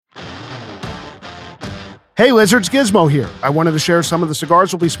Hey Lizards, Gizmo here. I wanted to share some of the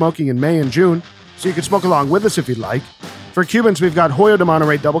cigars we'll be smoking in May and June, so you can smoke along with us if you'd like. For Cubans, we've got Hoyo de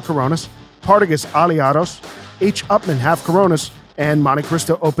Monterrey Double Coronas, Partagas Aliados, H. Upman Half Coronas, and Monte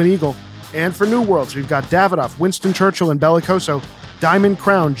Cristo Open Eagle. And for New Worlds, we've got Davidoff, Winston Churchill, and Bellicoso, Diamond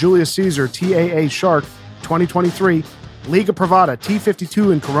Crown, Julius Caesar, TAA Shark, 2023, Liga Privada,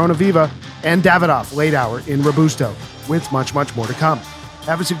 T52 in Corona Viva, and Davidoff Late Hour in Robusto, with much, much more to come.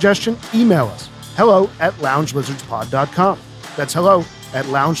 Have a suggestion? Email us. hello@loungelizardspod.com. That's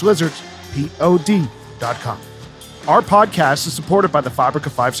hello@loungelizardspod.com. Our podcast is supported by the Fabrica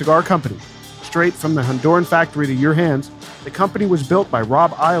 5 Cigar Company. Straight from the Honduran factory to your hands, the company was built by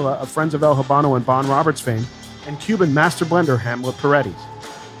Rob Isla of Friends of El Habano and Bon Roberts fame, and Cuban master blender Hamlet Paredes.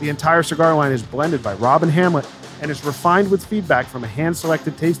 The entire cigar line is blended by Rob and Hamlet and is refined with feedback from a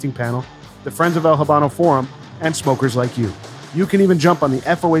hand-selected tasting panel, the Friends of El Habano forum, and smokers like you. You can even jump on the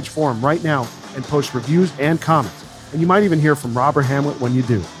FOH forum right now and post reviews and comments, and you might even hear from Rob or Hamlet when you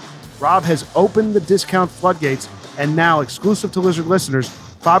do. Rob has opened the discount floodgates, and now, exclusive to Lizard listeners,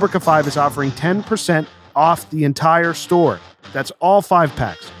 Fabrica 5 is offering 10% off the entire store. That's all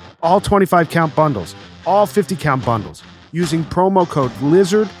 5-packs, all 25-count bundles, all 50-count bundles, using promo code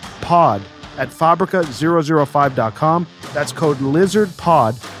LIZARDPOD at Fabrica005.com. That's code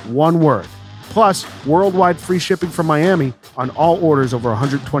LIZARDPOD, one word. Plus, worldwide free shipping from Miami on all orders over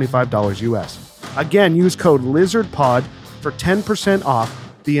 $125 US. Again, use code LIZARDPOD for 10% off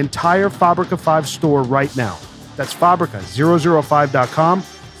the entire Fabrica 5 store right now. That's Fabrica005.com,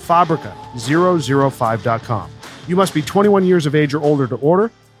 Fabrica005.com. You must be 21 years of age or older to order.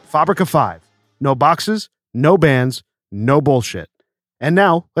 Fabrica 5. No boxes, no bands, no bullshit. And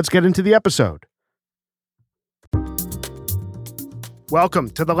now, let's get into the episode. Welcome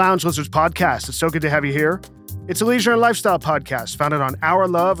to the Lounge Lizards podcast. It's so good to have you here. It's a leisure and lifestyle podcast founded on our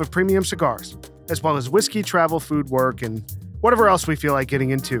love of premium cigars, as well as whiskey, travel, food, work, and whatever else we feel like getting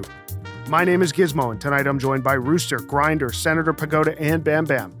into. My name is Gizmo, and tonight I'm joined by Rooster, Grinder, Senator Pagoda, and Bam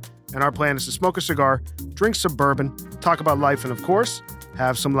Bam. And our plan is to smoke a cigar, drink some bourbon, talk about life, and of course,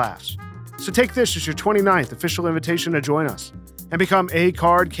 have some laughs. So take this as your 29th official invitation to join us and become a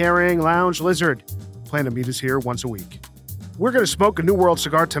card-carrying lounge lizard. Plan to meet us here once a week. We're going to smoke a New World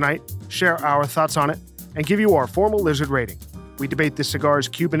cigar tonight, share our thoughts on it, and give you our formal lizard rating. We debate this cigar's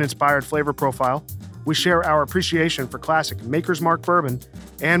Cuban-inspired flavor profile, we share our appreciation for classic Maker's Mark bourbon,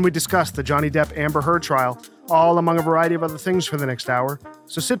 and we discuss the Johnny Depp Amber Heard trial, all among a variety of other things for the next hour.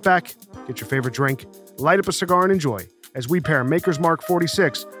 So sit back, get your favorite drink, light up a cigar, and enjoy as we pair Maker's Mark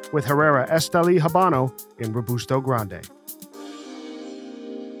 46 with Herrera Esteli Habano in Robusto Grande.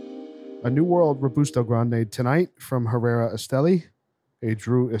 A New World Robusto Grande tonight from Herrera Esteli, a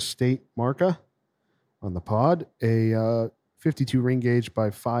Drew Estate Marca on the pod, a 52 ring gauge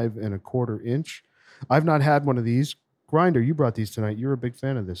by 5 1/4 inch. I've not had one of these. Grinder, you brought these tonight. You're a big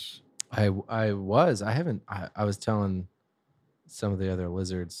fan of this. I was. I haven't. I was telling some of the other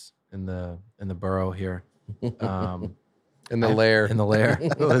lizards in the burrow here, in the lair,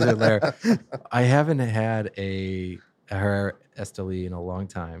 the lizard lair. I haven't had a Herrera Esteli in a long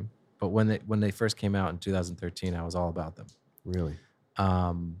time, but when they first came out in 2013, I was all about them. Really?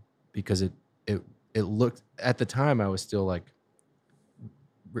 Because it looked, at the time I was still like,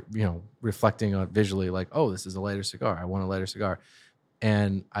 reflecting on visually like, oh, this is a lighter cigar. I want a lighter cigar.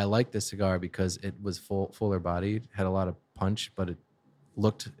 And I liked this cigar because it was fuller bodied, had a lot of punch, but it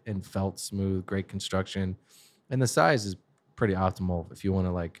looked and felt smooth, great construction. And the size is pretty optimal if you want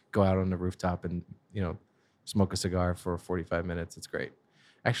to like go out on the rooftop and, smoke a cigar for 45 minutes. It's great.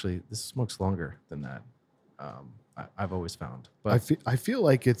 Actually, this smokes longer than that. I've always found. But I feel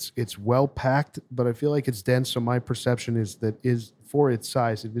like it's well packed, but I feel like it's dense. So my perception is for its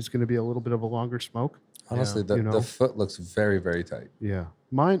size, it is going to be a little bit of a longer smoke. Honestly, the foot looks very, very tight. Yeah,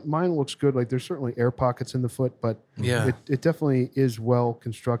 mine looks good. Like there's certainly air pockets in the foot, but yeah, it definitely is well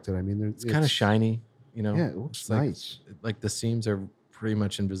constructed. I mean, it's kind of shiny. Yeah, it looks nice. Like the seams are pretty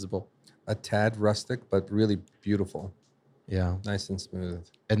much invisible. A tad rustic, but really beautiful. Yeah, nice and smooth.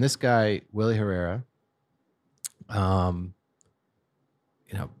 And this guy, Willie Herrera. I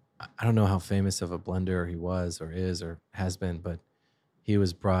don't know how famous of a blender he was or is or has been, but he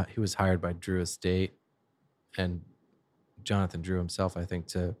was hired by Drew Estate and Jonathan Drew himself, I think,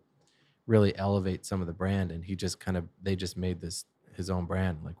 to really elevate some of the brand. And they just made this his own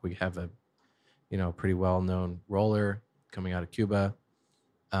brand. Like we have a, pretty well-known roller coming out of Cuba.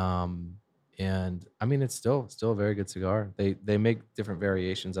 And I mean, it's still a very good cigar. They make different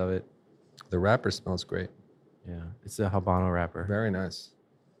variations of it. The wrapper smells great. Yeah, it's a Habano wrapper. Very nice.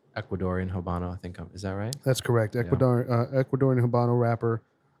 Ecuadorian Habano, I think. Is that right? That's correct. Ecuadorian Habano wrapper.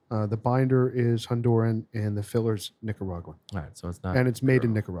 The binder is Honduran and the filler's Nicaraguan. All right, so it's not. And it's made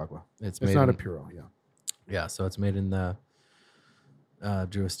in Puro. Nicaragua. It's It's made not in, a Puro, yeah. Yeah, so it's made in the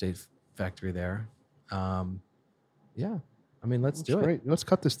Drew Estate factory there. Yeah, I mean, let's do it. Great. Let's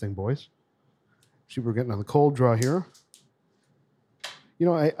cut this thing, boys. See, we're getting on the cold draw here. You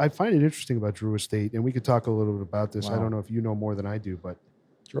know, I find it interesting about Drew Estate, and we could talk a little bit about this. I don't know if you know more than I do, but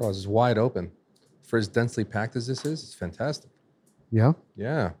Draws is wide open. For as densely packed as this is, it's fantastic. yeah.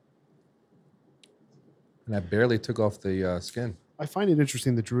 Yeah. And I barely took off the skin. I find it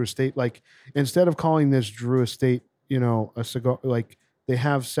interesting that Drew Estate, like, instead of calling this Drew Estate, you know, a cigar, like, they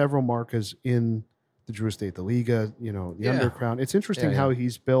have several marcas in the Drew Estate, the Liga, you know, the Underground. It's interesting how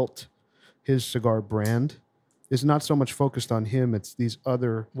he's built his cigar brand. Is not so much focused on him; it's these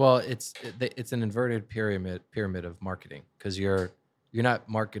other. Well, it's an inverted pyramid of marketing, because you're not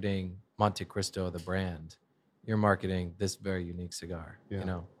marketing Monte Cristo, the brand. You're marketing this very unique cigar. Yeah. You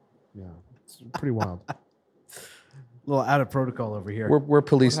know. Yeah, it's pretty wild. A little out of protocol over here. We're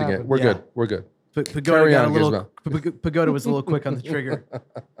policing it. We're good. We're good. Pagoda was a little quick on the trigger.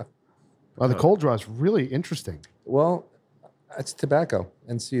 Oh, the cold draw is really interesting. Well, it's tobacco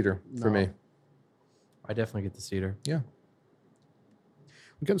and cedar for me. I definitely get the cedar. Yeah.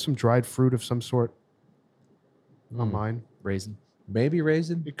 I'm getting some dried fruit of some sort on mine. Raisin. Maybe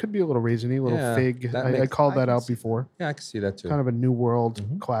raisin. It could be a little raisiny, a little Yeah, fig. that I makes- called I that can out see- before. Yeah, I can see that too. Kind of a New World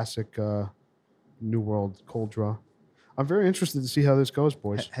classic New World cold draw. I'm very interested to see how this goes,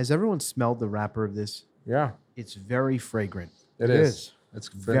 boys. Has everyone smelled the wrapper of this? Yeah, It's very fragrant. it is. It's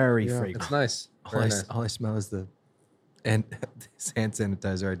Very Yeah. fragrant. It's nice. Very nice. All I smell is the and this hand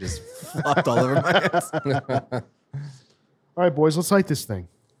sanitizer I just flopped all over my hands. All right, boys, let's light this thing.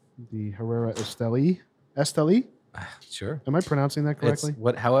 The Herrera Esteli. Esteli? Sure. Am I pronouncing that correctly?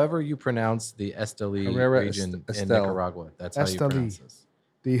 It's however you pronounce the Esteli Herrera region in Estel. Nicaragua. That's how you Esteli. pronounce this.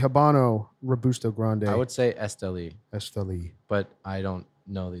 The Habano Robusto Grande. I would say Esteli, Esteli. but I don't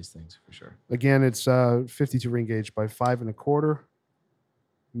know these things for sure. Again, it's 52 ring gauge by 5 1/4.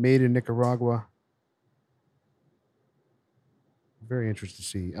 Made in Nicaragua. Very interested to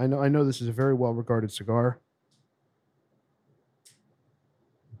see. I know this is a very well regarded cigar.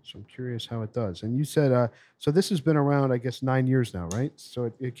 So I'm curious how it does. And you said, so this has been around, I guess, 9 years now, right?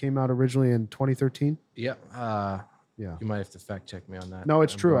 So it came out originally in 2013? Yeah. Yeah. You might have to fact check me on that. No,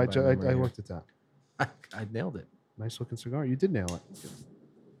 it's I'm true. going I by memory here. looked at that. I nailed it. Nice looking cigar. You did nail it.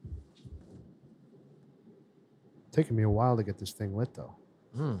 Taking me a while to get this thing lit, though.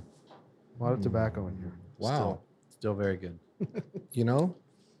 Mm. A lot of tobacco in here. Wow. Still very good. You know,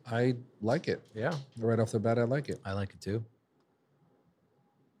 I like it. Yeah. Right off the bat, I like it. I like it too.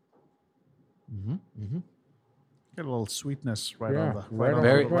 Mm-hmm. Mm-hmm. Get a little sweetness right Yeah, on the right on on the-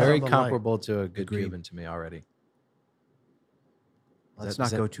 Very, right very on the light. comparable to a good Agreed. Cuban to me already. Let's Is not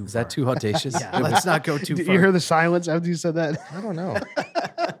that- go too Is far. that too audacious? Yeah, let's not go too Did far. you hear the silence after you said that? I don't know.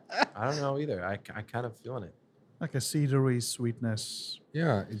 I don't know either. I kind of feeling it. Like a cedary sweetness,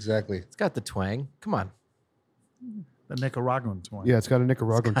 Yeah, exactly. It's got the twang. Come on. the Nicaraguan twang. Yeah, it's got a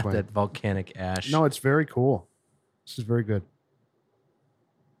Nicaraguan Got twang. that volcanic ash. No, it's very cool. This is very good.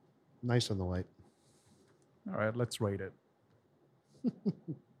 Nice on the light. All right, let's rate it.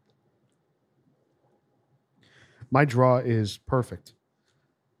 My draw is perfect.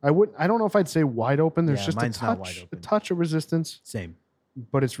 I don't know if I'd say wide open. There's Yeah, just mine's not wide a open. touch of resistance, Same.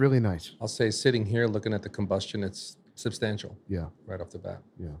 but it's really nice. I'll say sitting here looking at the combustion, it's substantial Yeah, right off the bat.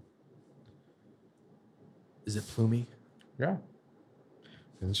 yeah. Is it plumy? Yeah.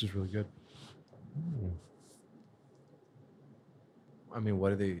 Yeah, this is really good. I mean,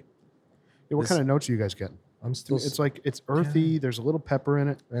 what are they? Yeah, what This- kind of notes are you guys getting? I'm still It's like it's earthy. There's a little pepper in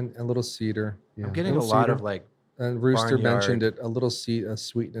it. and a little cedar. Yeah, I'm getting a little lot cedar. of like And Rooster Barnyard. mentioned it. A little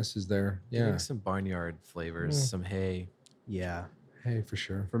sweetness is there. getting Yeah. some barnyard flavors, Mm. some hay. Yeah. Hey, for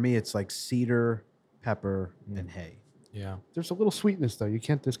sure. For me, it's like cedar, pepper, and hay. Yeah. There's a little sweetness though. You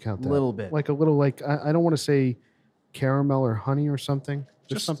can't discount A that. little bit. Like a little like I don't want to say caramel or honey or something.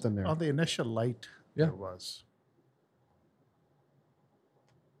 There's Just something there. On the initial light, Yeah. there was.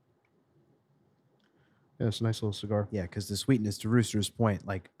 Yeah, it's a nice little cigar. Yeah, because the sweetness, to Rooster's point,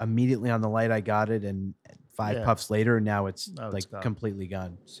 like immediately on the light, I got it, and 5 Yeah. puffs later, now it's Now it's like gone. completely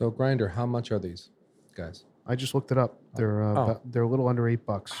gone. So Grinder, how much are these guys? I just looked it up. They're they're a little under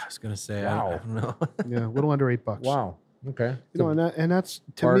 $8. I was gonna say, Wow. I don't know. Yeah, a little under $8. Wow. Okay. You know, and that's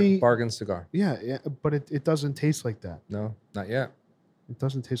to me. Bargain cigar. Yeah, but it doesn't taste like that. No, not yet. It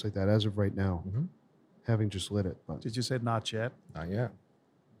doesn't taste like that as of right now, Mhm. having just lit it. But Did you say not yet? Not yet.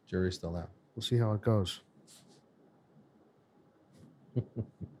 Jury's still out. we'll see how it goes.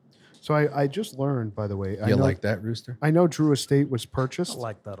 So I just learned, by the way. I You know, like that, Rooster? I know Drew Estate was I purchased,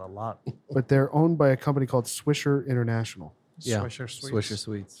 like that a lot. but they're owned by a company called Swisher International. Yeah. Swisher Sweets. Swisher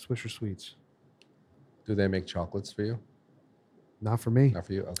Sweets. Swisher Sweets. Do they make chocolates for you? Not for me. Not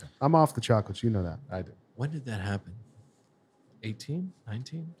for you? Okay. I'm off the chocolates. You know that. I do. When did that happen? 18?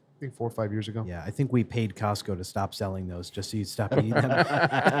 19? I think 4 or 5 years ago. Yeah, I think we paid Costco to stop selling those just so you stop eating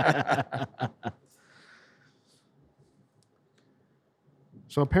them.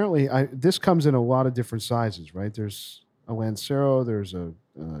 So apparently, this comes in a lot of different sizes, right? There's a Lancero, there's a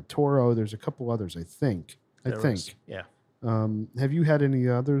Toro, there's a couple others, I think. There is. Yeah. Have you had any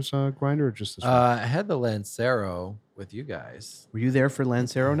others, Grinder, or just this one? I had the Lancero with you guys. Were you there for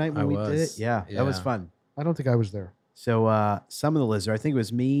Lancero night when I we did it? was. Yeah, that was Yeah. fun. I don't think I was there. So some of the lizard, I think it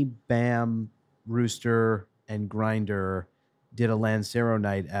was me, Bam, Rooster, and Grinder did a Lancero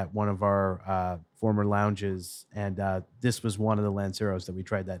night at one of our former lounges, and this was one of the Lanceros that we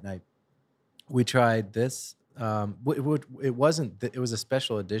tried that night. We tried this. It wasn't. It was a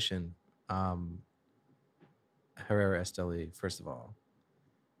special edition. Herrera Esteli, first of all,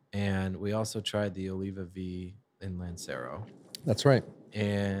 and we also tried the Oliva V in Lancero. That's right.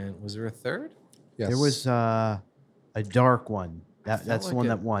 And was there a third? Yes. There was a dark one. That's felt the like one it-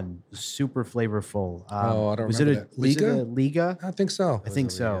 that won. Super flavorful. I don't was remember it that. Was it Liga? a Liga? I think so. I think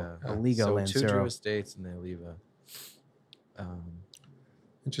so. Yeah. A Liga So 2 Lancero. Drew Estates and the Oliva.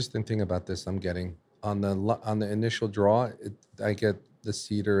 Interesting thing about this, I'm getting on the initial draw, I get the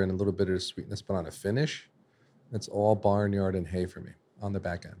cedar and a little bit of the sweetness, but on a finish, it's all barnyard and hay for me on the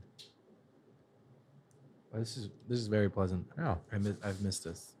back end. This is very pleasant. Yeah. I've missed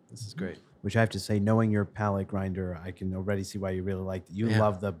this. This is great. Which I have to say, knowing your palate Grinder, I can already see why you really liked it. You Yeah.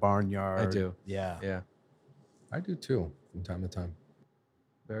 love the barnyard. I do. Yeah. Yeah. I do too, from time to time.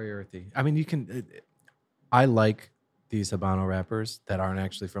 Very earthy. I mean, you can. I like these Habano wrappers that aren't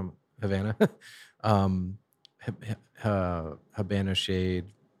actually from Havana. Habano shade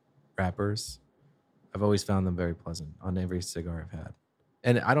wrappers. I've always found them very pleasant on every cigar I've had,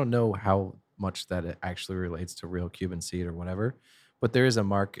 and I don't know how much that it actually relates to real Cuban seed or whatever, but there is a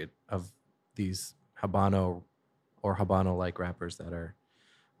market of these Habano or Habano-like wrappers that are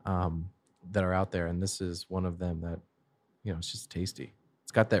out there, and this is one of them that, it's just tasty.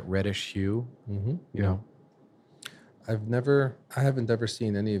 It's got that reddish hue, Mm-hmm. you know. I haven't ever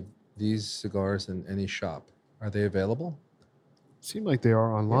seen any of these cigars in any shop. Are they available? Seem like they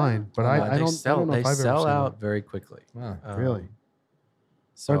are online, but online. I They don't know They if I've sell ever seen out very quickly. Ah, Really?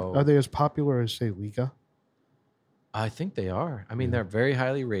 So Are they as popular as, say, Liga? I think they are. I mean, they're very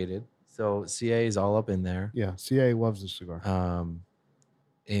highly rated. So CA is all up in there. Yeah, CA loves this cigar.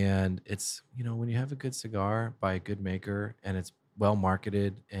 And it's, when you have a good cigar by a good maker and it's well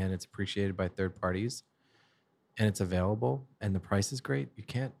marketed and it's appreciated by third parties and it's available and the price is great, you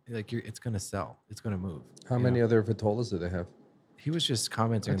can't, it's going to sell. It's going to move. how you many know? other Vitolas do they have? He was just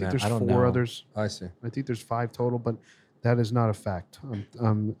commenting I think that. there's I don't 4 know. others. I see. I think there's 5 total, but that is not a fact.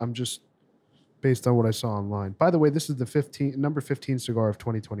 I'm just based on what I saw online. By the way, this is the number 15 cigar of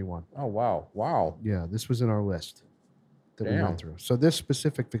 2021. Oh, wow. Wow. Yeah, this was in our list that we Damn. went through. So this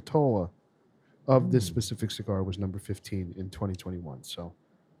specific Victola of this specific cigar was number 15 in 2021. So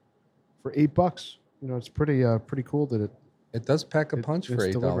for $8, it's pretty cool that it. It does pack a punch it's for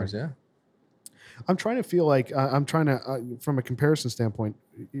 $8, delivering. yeah. I'm trying to feel like I'm trying to, from a comparison standpoint,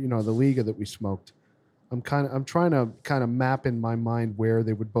 the Liga that we smoked. I'm trying to kind of map in my mind where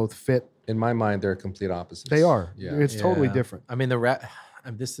they would both fit. In my mind, they're complete opposites. They are. Yeah. It's totally Yeah. different. I mean,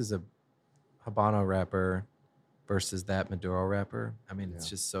 this is a Habano wrapper versus that Maduro wrapper. I mean, it's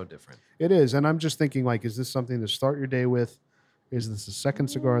just so different. It is, and I'm just thinking, like, is this something to start your day with? Is this the second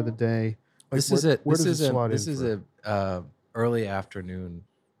cigar of the day? Like, This is it. Where This does is it slot this in is a early afternoon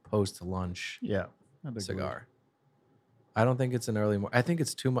post lunch Yeah. I'd agree. cigar. I don't think it's an early. I think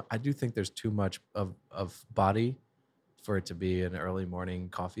it's too much. I do think there's too much of body for it to be an early morning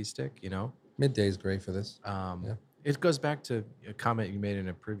coffee stick. Midday is great for this. Yeah. It goes back to a comment you made in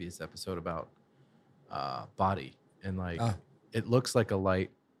a previous episode about body and it looks like a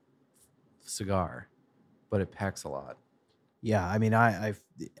light cigar, but it packs a lot. Yeah, I mean, I've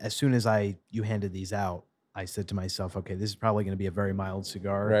as soon as you handed these out, I said to myself, okay, this is probably going to be a very mild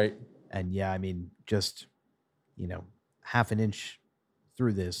cigar. Right. And yeah, I mean, just, half an inch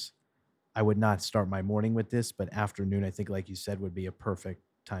through this, I would not start my morning with this, but afternoon, I think, like you said, would be a perfect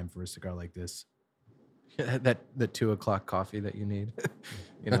time for a cigar like this. that the 2:00 coffee that you need,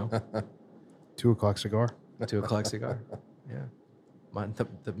 2:00 cigar. 2:00 cigar. Yeah,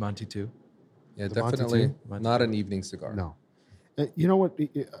 the Monty 2. Yeah, The Monte definitely Monte not two. an evening cigar. No, you know what?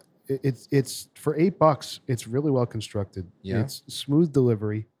 It's for $8. It's really well constructed. Yeah. It's smooth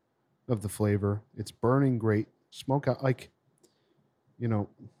delivery. of the flavor. It's burning great. Smoke out, like, you know,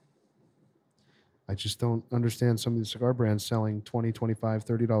 I just don't understand some of these cigar brands selling $20, $25,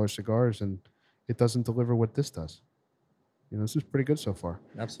 $30 cigars, and it doesn't deliver what this does. You know, this is pretty good so far.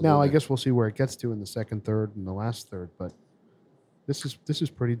 Absolutely. Now, I guess we'll see where it gets to in the second third and the last third, but this is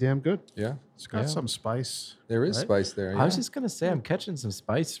pretty damn good. Yeah, It's got some spice. there is Right? spice there. I was yeah. just gonna say I'm catching some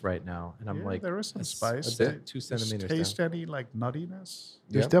spice right now, and I'm Yeah, like, there is some that's spice. a bit. bit 2 Does centimeters taste down. any like nuttiness?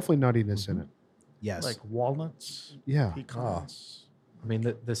 There's Yep. definitely nuttiness in it. Yes. Like walnuts? Yeah. Pecans? I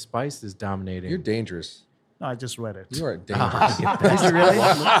mean, the spice is dominating. You're dangerous. No, I just read it. You are dangerous. Did you really?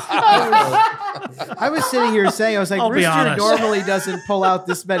 I was sitting here saying, I was like, I'll be Rooster honest. normally doesn't pull out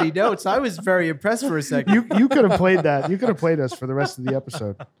this many notes. I was very impressed for a second. You could have played that. You could have played us for the rest of the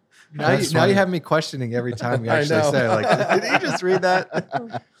episode. now you have me questioning every time you actually know. say, like, did he just read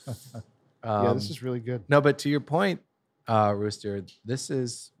that? Yeah, this is really good. No, but to your point, Rooster, this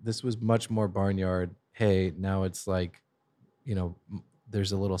was much more barnyard. Hey, now it's like, you know,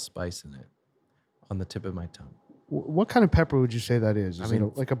 there's a little spice in it on the tip of my tongue. What kind of pepper would you say that is? Is I mean,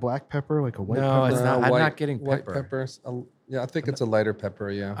 it like a black pepper, like a white No, pepper? it's not. I'm not getting white pepper. peppers. Yeah, I think it's a lighter pepper.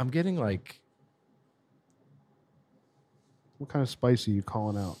 Yeah. I'm getting like, What kind of spice are you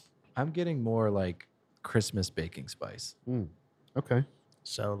calling out? I'm getting more like Christmas baking spice. Okay.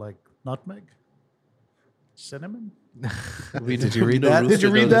 So like nutmeg? Cinnamon? Did you read that? Did you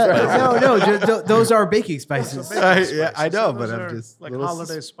read that? No, those are baking spices. Yeah, I know, So but those I'm are just like little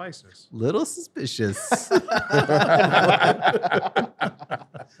holiday spices. little suspicious. I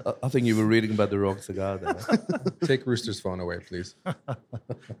think you were reading about the wrong cigar there. Take Rooster's phone away, please.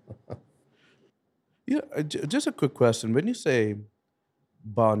 Yeah, just a quick question. When you say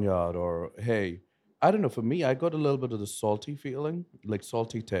barnyard or hey, I don't know. For me, I got a little bit of the salty feeling, like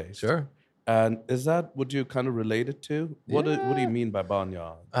salty taste. Sure. And is that what you kind of relate it to? What do you mean by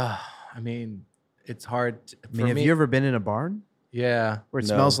barnyard? I mean, it's hard. I mean, have you ever been in a barn Yeah. where it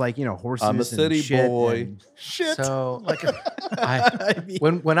No. smells like, you know, horses I'm a and city shit boy. and- Shit. So Like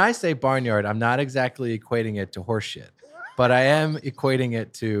when I say barnyard, I'm not exactly equating it to horse shit, but I am equating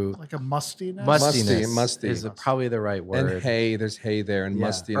it to a mustiness? mustiness. musty. Is probably the right word. And hay, there's hay there, and Yeah.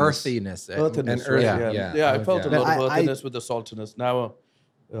 mustiness. Earthiness. Earthiness, earthy, right? yeah. I felt a Yeah. lot of I- earthiness with the saltiness. Now,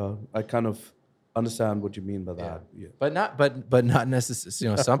 I kind of understand what you mean by that. Yeah. But not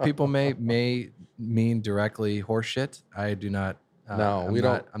necessarily. You know, some people may mean directly horse shit. I do not. No, we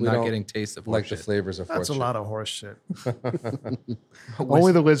don't. I'm we not don't getting taste of like horse the shit. flavors of That's horse a lot of horse shit.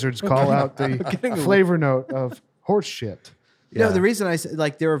 Only the lizards call out the flavor note of horse shit. No, the reason I said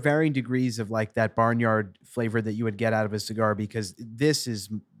like there are varying degrees of like that barnyard flavor that you would get out of a cigar because this is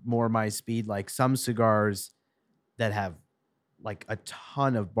more my speed. Like some cigars that have like a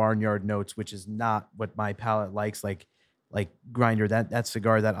ton of barnyard notes, which is not what my palate likes. Like Grinder, that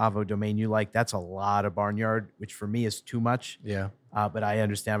cigar, that Avo Domain you like, that's a lot of barnyard, which for me is too much. Yeah. But I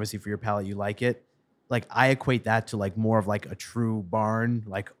understand obviously for your palate you like it. Like I equate that to like more of like a true barn,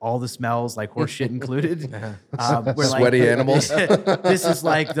 like all the smells, like horse shit included. Where, Sweaty animals. This is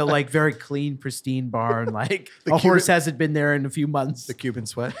like the like very clean, pristine barn. Like a horse hasn't been there in a few months. The Cuban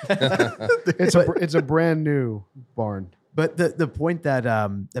sweat. It's a brand new barn. But the point that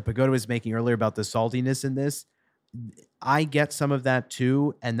that Pagoda was making earlier about the saltiness in this, I get some of that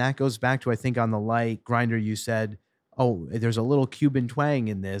too, and that goes back to I think on the light Grinder you said, oh, there's a little Cuban twang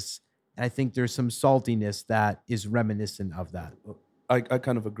in this, and I think there's some saltiness that is reminiscent of that. I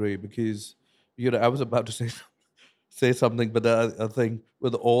kind of agree because I was about to say something, but I think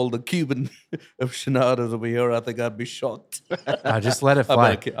with all the Cuban aficionados over here, I think I'd be shocked. Just let it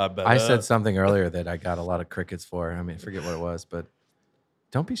fly. I better- I said something earlier that I got a lot of crickets for. I mean, I forget what it was, but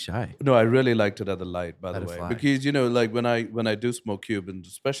don't be shy. No, I really liked it at the light, by Let the it way, fly. because like when I do smoke Cubans,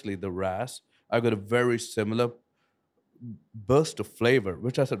 especially the Ras, I got a very similar burst of flavor,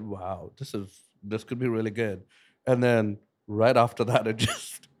 which I said, "Wow, this could be really good," and then right after that, it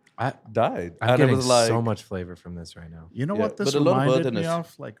just died. I'm and getting it was like, so much flavor from this right now. You know Yeah, what this but a lot of reminded me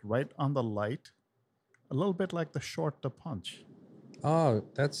earthiness. of? Like right on the light, a little bit like the short the punch, Oh,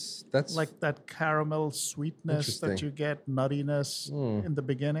 that's like that caramel sweetness that Interesting. you get, nuttiness in the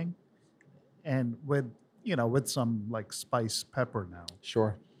beginning, and with some like spice pepper now.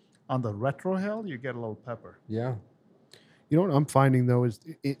 sure. On the retrohale, you get a little pepper. Yeah. You know what I'm finding though is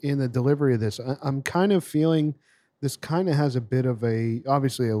in the delivery of this, I'm kind of feeling this kind of has a bit of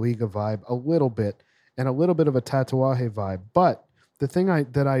obviously a Liga vibe, a little bit, and a little bit of a Tatuaje vibe. But the thing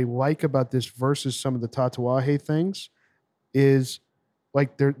that I like about this versus some of the Tatuaje things is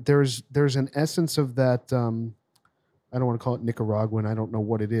like there's an essence of that. I don't want to call it Nicaraguan. I don't know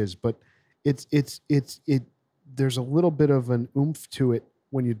what it is, but it's there's a little bit of an oomph to it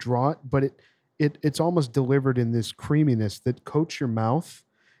when you draw it, but it's almost delivered in this creaminess that coats your mouth,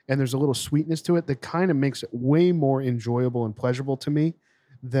 and there's a little sweetness to it that kind of makes it way more enjoyable and pleasurable to me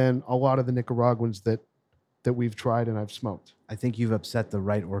than a lot of the Nicaraguans that we've tried and I've smoked. I think you've upset the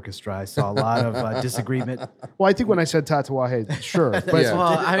right orchestra. I saw a lot of disagreement. Well, I think when I said Tatuaje, sure, but Yeah.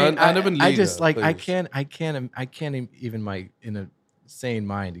 Well, I mean, And even I just Liga, like please. I can't even in a sane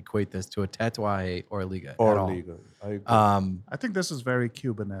mind equate this to a Tatuaje or a Liga Or at all. legal. I agree. I think this is very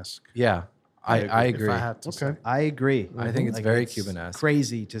Cuban-esque. Yeah, I If agree. I had to Okay. say. I agree. I think it's very Cuban-esque.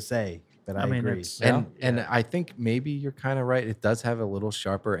 Crazy to say, but I agree. it's And I think maybe you're kind of right. It does have a little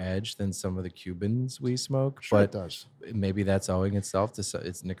sharper edge than some of the Cubans we smoke, sure it but does. maybe that's owing itself to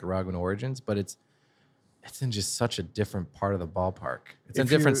its Nicaraguan origins. But it's in just such a different part of the ballpark. It's in a If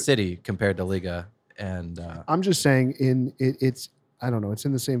different you're- city compared to Liga, and I'm just saying it's I don't know, it's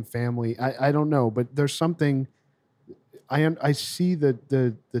in the same family. I don't know, but there's something I see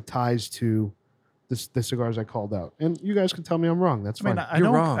the ties to the cigars I called out. And you guys can tell me I'm wrong. That's I mean, fine. I You're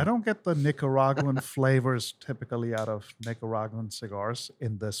don't. wrong. I don't get the Nicaraguan flavors typically out of Nicaraguan cigars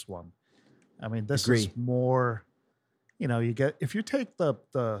in this one. I mean, this is Agree. more. You get if you take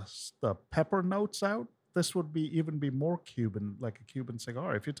the pepper notes out, this would even be more Cuban, like a Cuban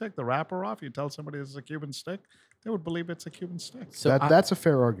cigar. If you take the wrapper off, you tell somebody this is a Cuban stick, they would believe it's a Cuban stick. so That's a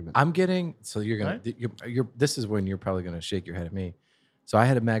fair argument. I'm getting so you're gonna Right? you're this is when you're probably gonna shake your head at me. So I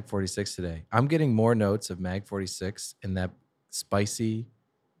had a Mag 46 today. I'm getting more notes of Mag 46 in that spicy,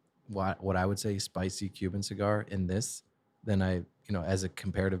 what I would say spicy Cuban cigar in this than as a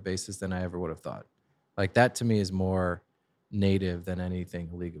comparative basis than I ever would have thought. Like that to me is more native than anything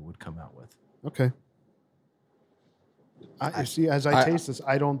Liga would come out with. Okay. I see. As I taste this,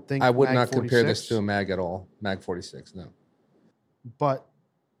 I don't think I would Mag not compare this 46, to a mag at all. Mag 46, no. But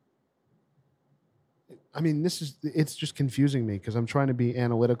I mean, it's just confusing me because I'm trying to be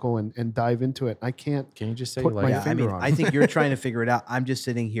analytical and dive into it. I can't. Can you just say Put like my Yeah, I finger mean, on I it. think you're trying to figure it out. I'm just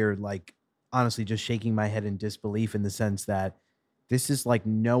sitting here, like, honestly, just shaking my head in disbelief in the sense that this is like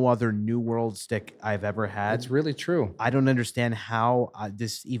no other New World stick I've ever had. It's really true. I don't understand how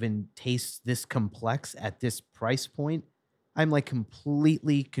this even tastes this complex at this price point. I'm like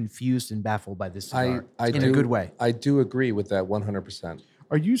completely confused and baffled by this cigar in a good way. I do agree with that 100%.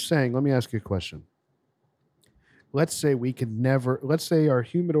 Are you saying? Let me ask you a question. Let's say let's say our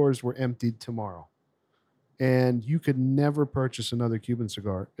humidors were emptied tomorrow and you could never purchase another Cuban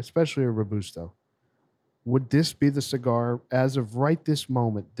cigar, especially a Robusto. Would this be the cigar as of right this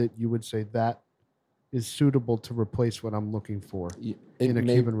moment that you would say that is suitable to replace what I'm looking for in a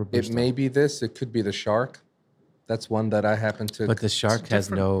Cuban Robusto? It may be this. It could be the Shark. That's one that I happen to. but the shark has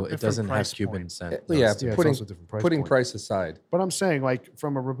different it doesn't have price Cuban point. scent. Yeah, notes to it. it's putting also a different price putting point. price aside. But I'm saying, like,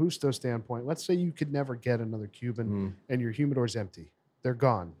 from a Robusto standpoint, let's say you could never get another Cuban and your humidor's empty. They're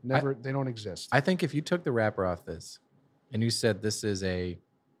gone. They don't exist. I think if you took the wrapper off this and you said this is I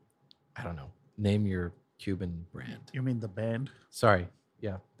don't know, name your Cuban brand. You mean the band? Sorry.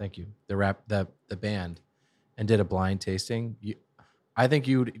 Yeah, thank you. The band and did a blind tasting. I think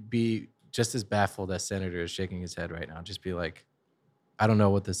you would be just as baffled as Senator is shaking his head right now. Just be like, I don't know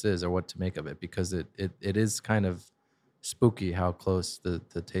what this is or what to make of it because it is kind of spooky how close the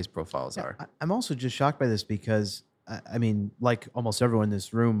taste profiles are. I'm also just shocked by this because, I mean, like almost everyone in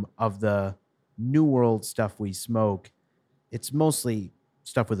this room, of the New World stuff we smoke, it's mostly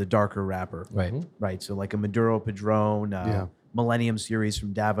stuff with a darker wrapper. Right. Right. So like a Maduro Padron, Yeah. Millennium Series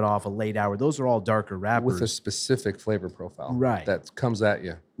from Davidoff, a Late Hour. Those are all darker wrappers. With a specific flavor profile. Right. That comes at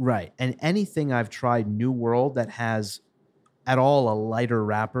you. Right. And anything I've tried New World that has at all a lighter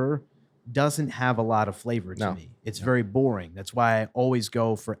wrapper doesn't have a lot of flavor to No. me. It's very boring. That's why I always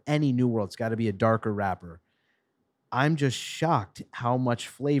go for any New World. It's got to be a darker wrapper. I'm just shocked how much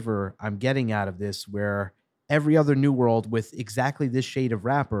flavor I'm getting out of this, where every other New World with exactly this shade of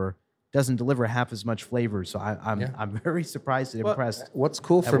wrapper doesn't deliver half as much flavor. So I'm very surprised and impressed. What's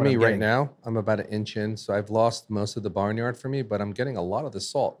cool at for what me I'm right getting. now, I'm about an inch in, so I've lost most of the barnyard for me, but I'm getting a lot of the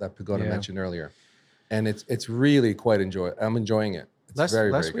salt that Pagoda Yeah. mentioned earlier. And it's really quite I'm enjoying it. It's Lest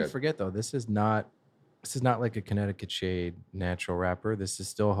very we good. forget though, this is not like a Connecticut shade natural wrapper. This is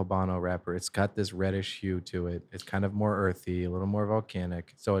still a Habano wrapper. It's got this reddish hue to it. It's kind of more earthy, a little more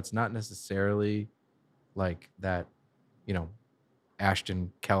volcanic. So it's not necessarily like that,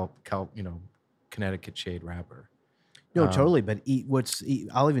 Ashton kelp, Connecticut shade wrapper. No, totally. But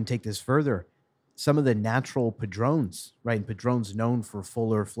I'll even take this further. Some of the natural Padrones, right? And Padrone's known for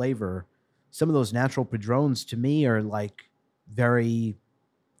fuller flavor. Some of those natural Padrones to me are like very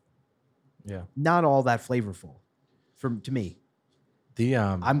Yeah. not all that flavorful to me. The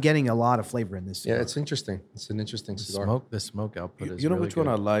I'm getting a lot of flavor in this. Yeah, cigar. it's interesting. It's an interesting cigar. the smoke output is You know really which one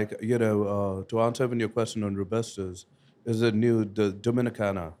I good. like? To answer even your question on Robustos, is the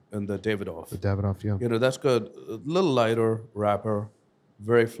Dominicana and the Davidoff. The Davidoff, yeah. That's good. A little lighter wrapper,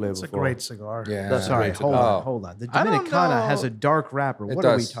 very flavorful. It's a great cigar. Yeah. That's a Sorry, great hold cigar. on, hold on. The I don't Dominicana has know. a dark wrapper. It What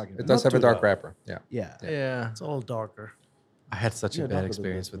does. are we talking about? It does Not have a too dark bad. wrapper. Yeah. Yeah. Yeah. It's a little darker. I had such a Yeah, bad darker than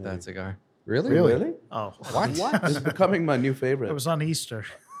experience this, with maybe. that cigar. Really? Really? Oh, It's becoming my new favorite. it was on Easter.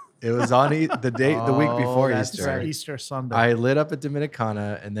 It was on the week Oh, before that's Easter. right. Easter Sunday. I lit up a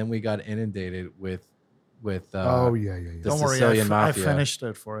Dominicana, and then we got inundated with Oh, yeah. the Don't worry, Sicilian I mafia. finished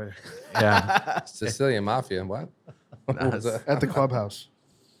it for you. Yeah, Sicilian Mafia. What? What was that? At the clubhouse.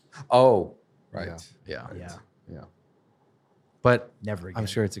 Oh, right. Yeah. yeah, Yeah. Yeah. But Never again. I'm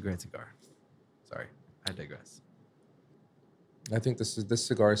sure it's a great cigar. Sorry, I digress. I think this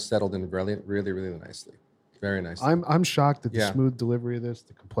cigar is settled in really, really, really nicely. Very nicely. I'm shocked at the Yeah. smooth delivery of this,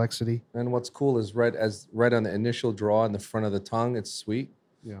 the complexity. And what's cool is right on the initial draw in the front of the tongue, it's sweet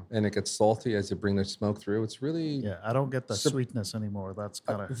Yeah. and it gets salty as you bring the smoke through. It's really Yeah, I don't get the Sup- sweetness anymore. That's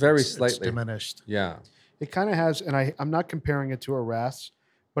kind of very it's slightly. diminished. yeah. It kind of has, and I'm not comparing it to a Ras,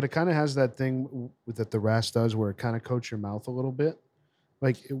 but it kind of has that thing that the Ras does where it kind of coats your mouth a little bit.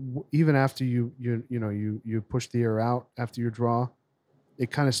 Like even after you push the air out after your draw,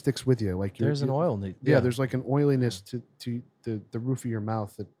 it kind of sticks with you. Like There's an oil. Yeah, there's like an oiliness to the roof of your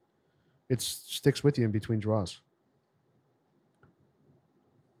mouth that it sticks with you in between draws.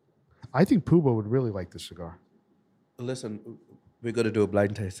 I think Puba would really like this cigar. Listen, we got to do a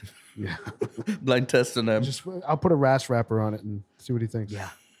blind taste. Yeah. Blind test on them. I'll put a Ras wrapper on it and see what he thinks. Yeah.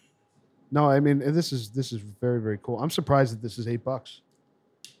 No, I mean this is very, very cool. I'm surprised that this is $8.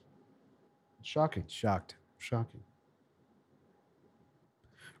 Shocking. Shocked. Shocking.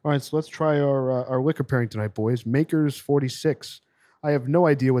 All right, so let's try our liquor pairing tonight, boys. Maker's 46. I have no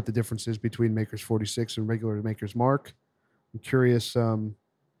idea what the difference is between Maker's 46 and regular Maker's Mark. I'm curious how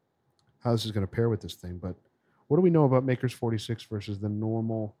this is going to pair with this thing, but what do we know about Maker's 46 versus the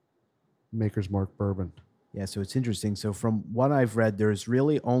normal Maker's Mark bourbon? Yeah, so it's interesting. So from what I've read, there's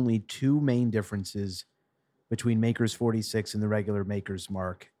really only two main differences between Maker's 46 and the regular Maker's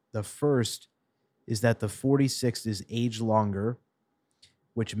Mark. The first is that the 46 is aged longer,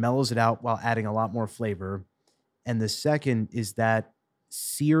 which mellows it out while adding a lot more flavor. And the second is that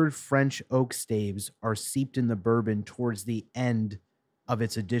seared French oak staves are seeped in the bourbon towards the end of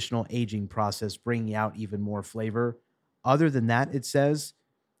its additional aging process, bringing out even more flavor. Other than that, it says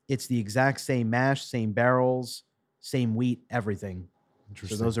it's the exact same mash, same barrels, same wheat, everything.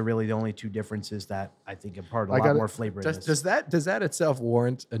 So those are really the only two differences that I think impart a lot more flavor in this. Does that itself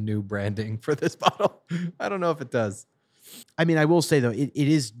warrant a new branding for this bottle? I don't know if it does. I mean, I will say, though, it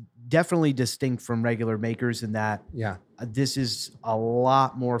is definitely distinct from regular Makers in that Yeah. this is a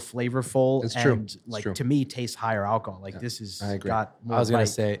lot more flavorful. It's true. And, It's like, true. to me, tastes higher alcohol. Like, this is I agree. got more I was gonna bite.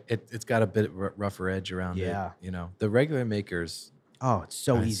 say it's got a bit rougher edge around Yeah. it. You know, the regular Makers. Oh, it's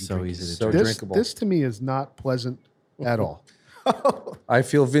so It's easy. so drinking. easy to So drink. drinkable. This to me is not pleasant at all. I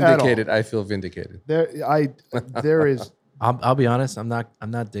feel vindicated. I feel vindicated. There is. I'll be honest. I'm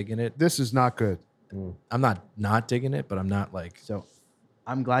not digging it. This is not good. I'm not digging it, but I'm not like. So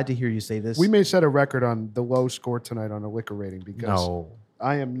I'm glad to hear you say this. We may set a record on the low score tonight on a liquor rating because No.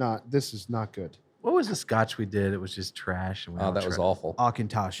 I am not. This is not good. What was the scotch we did? It was just trash. And we Oh, all that was tried- awful.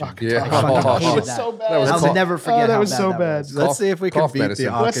 Auchentoshan. Yeah. I fucking Oh, hated it's that. so bad. That was I'll cough- never forget that how was bad so that bad. was. Let's see if we can cough beat medicine.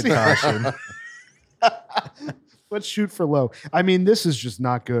 the Let's see. Auchentoshan. Let's shoot for low. I mean, this is just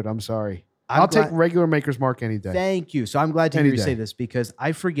not good. I'm sorry. I'm I'll take glad- regular Maker's Mark any day. Thank you. So I'm glad to Any hear you say day. this because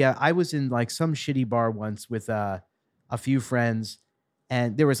I forget. I was in like some shitty bar once with a few friends,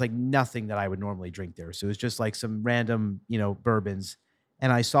 and there was like nothing that I would normally drink there. So it was just like some random, bourbons.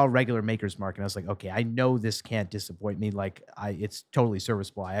 And I saw regular Maker's Mark, and I was like, okay, I know this can't disappoint me. Like, it's totally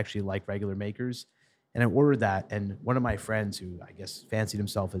serviceable. I actually like regular Makers, and I ordered that. And one of my friends, who I guess fancied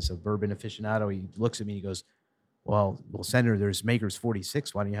himself as a bourbon aficionado, he looks at me and he goes, "Well, Senator, there's Maker's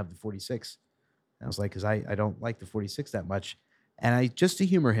 46. Why don't you have the 46?" And I was like, because I don't like the 46 that much. And I just to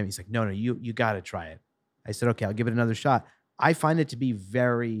humor him, he's like, no, you got to try it. I said, okay, I'll give it another shot. I find it to be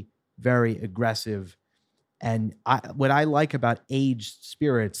very, very aggressive. And what I like about aged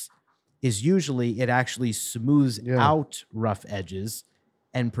spirits is usually it actually smooths out rough edges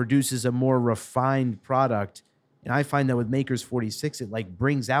and produces a more refined product. And I find that with Maker's 46, it like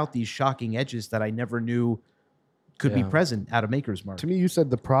brings out these shocking edges that I never knew could be present out of Maker's Mark. To me, you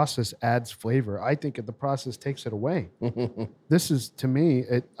said the process adds flavor. I think the process takes it away. This is, to me,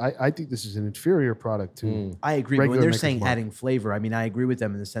 I think this is an inferior product to I agree. But when regular they're Maker's saying Mark. adding flavor, I mean, I agree with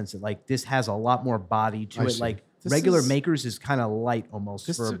them in the sense that like this has a lot more body to I it. see. Like regular Makers is kind of light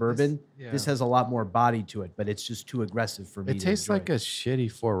almost for a bourbon. yeah. This has a lot more body to it, but it's just too aggressive for me. It tastes like a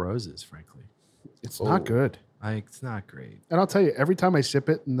shitty Four Roses, frankly. It's not good. It's not great. And I'll tell you, every time I sip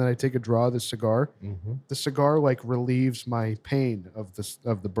it and then I take a draw of the cigar, the cigar like relieves my pain of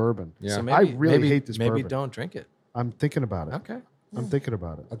the bourbon. Yeah. So I really hate this Maybe bourbon. don't drink it. I'm thinking about it. Okay. I'm thinking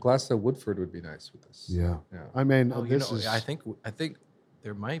about it. A glass of Woodford would be nice with this. Yeah. Yeah. I mean, Oh, this is. I think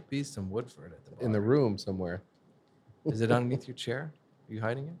there might be some Woodford at the bar. In the room somewhere. Is it underneath your chair? Are you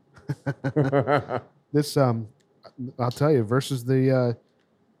hiding it? This I'll tell you, versus the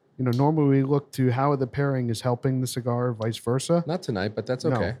normally we look to how the pairing is helping the cigar, vice versa. Not tonight, but that's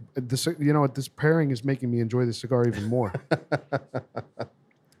okay. No, this pairing is making me enjoy the cigar even more.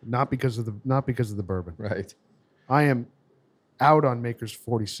 not because of the bourbon. Right. I am out on Maker's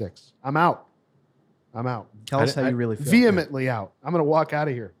 46. I'm out. Tell us how you really feel. Vehemently out. I'm gonna walk out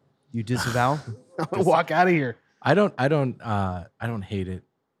of here. You disavow? I'm gonna walk out of here. I don't hate it.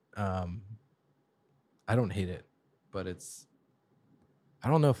 I don't hate it, but I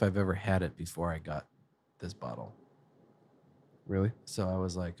don't know if I've ever had it before I got this bottle. Really? So I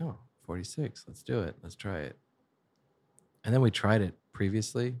was like, 46, let's do it. Let's try it. And then we tried it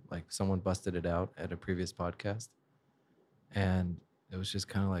previously, like someone busted it out at a previous podcast. And it was just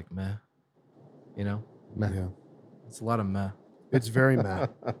kind of like meh, Meh. Yeah. It's a lot of meh. It's very mad.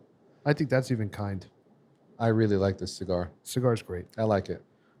 I think that's even kind. I really like this cigar. Cigar's great. I like it.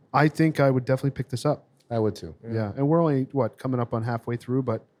 I think I would definitely pick this up. I would too. Yeah. And we're only coming up on halfway through,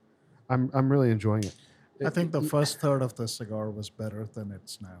 but I'm really enjoying it. I think the first third of the cigar was better than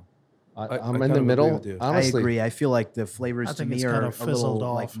it's now. I'm I in kind the of agree with with you. middle. Honestly, I agree. I feel like the flavors I to think me it's are kind a of fizzled little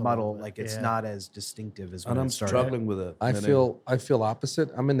off like a little muddle. bit, Like it's yeah. not as distinctive as when And I'm it started. struggling with it. I feel opposite.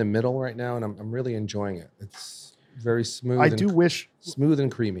 I'm in the middle right now, and I'm really enjoying it. It's very smooth. I and do wish smooth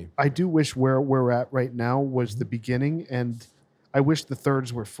and creamy. where we're at right now was the beginning, and I wish the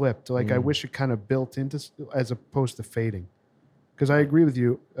thirds were flipped. Like I wish it kind of built into as opposed to fading. Because I agree with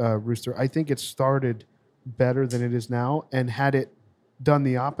you, Rooster. I think it started better than it is now, and had it done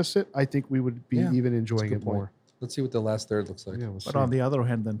the opposite, I think we would be Yeah, even That's a enjoying good it point. more. Let's see what the last third looks like. Yeah, we'll But see. on the other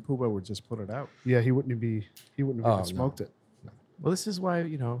hand, then Puba would just put it out. Yeah, he wouldn't have Oh, even smoked it. Well, this is why,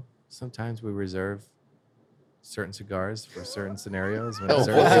 sometimes we reserve certain cigars for certain scenarios. When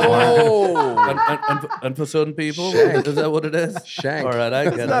certain people aren't- and for certain people, Shank. is that what it is? Shank. All right, I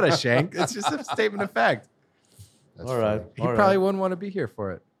get It's it. not a shank. It's just a statement of fact. That's All right. funny. He all right. probably wouldn't want to be here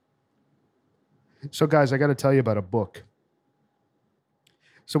for it. So, guys, I got to tell you about a book.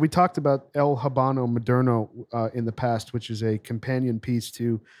 So we talked about El Habano Moderno in the past, which is a companion piece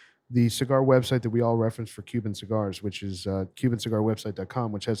to the cigar website that we all reference for Cuban cigars, which is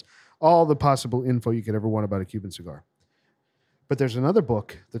CubanCigarWebsite.com, which has all the possible info you could ever want about a Cuban cigar. But there's another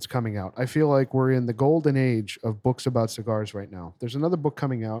book that's coming out. I feel like we're in the golden age of books about cigars right now. There's another book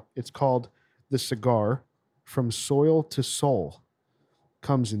coming out. It's called The Cigar From Soil to Soul.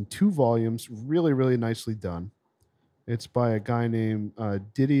 Comes in 2 volumes, really, really nicely done. It's by a guy named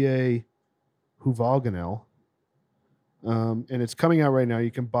Didier Huvalganel. And it's coming out right now.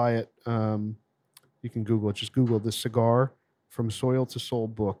 You can buy it. You can Google it. Just Google The Cigar From Soil to Soul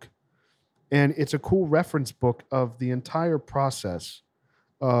book. And it's a cool reference book of the entire process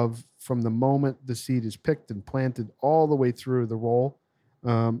of from the moment the seed is picked and planted all the way through the roll.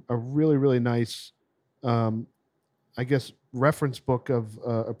 A really, really nice, I guess, reference book of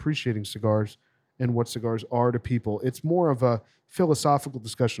appreciating cigars and what cigars are to people. It's more of a philosophical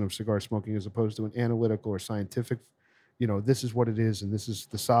discussion of cigar smoking as opposed to an analytical or scientific, this is what it is, and this is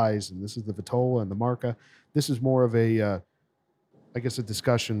the size, and this is the Vitola and the Marca. This is more of a, I guess, a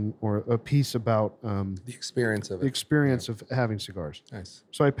discussion or a piece about The experience of it. the experience of having cigars. Nice.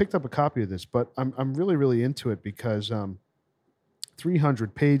 So I picked up a copy of this, but I'm really, really into it because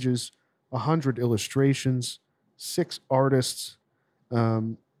 300 pages, 100 illustrations, 6 artists.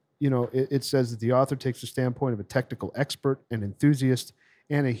 It says that the author takes the standpoint of a technical expert, an enthusiast,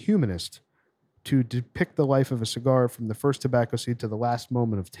 and a humanist to depict the life of a cigar from the first tobacco seed to the last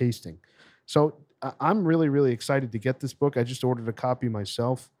moment of tasting. So I'm really, really excited to get this book. I just ordered a copy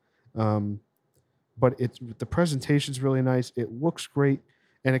myself. But the presentation's really nice. It looks great,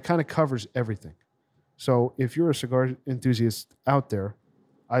 and it kind of covers everything. So if you're a cigar enthusiast out there,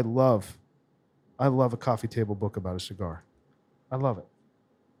 I love a coffee table book about a cigar. I love it.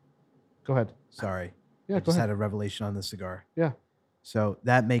 Go ahead. Sorry. Yeah, I go just ahead. had a revelation on the cigar. Yeah. So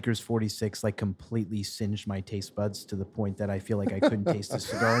that Maker's 46 completely singed my taste buds to the point that I feel like I couldn't taste the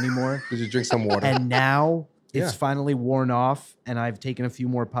cigar anymore. Did you drink some water? And now it's Yeah. finally worn off, and I've taken a few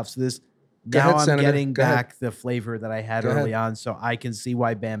more puffs of this. Go Now ahead, I'm Senator. getting Go ahead. back the flavor that I had Go early ahead. on, so I can see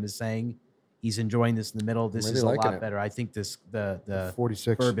why Bam is saying He's enjoying this in the middle. This really is a liking lot it. better. I think the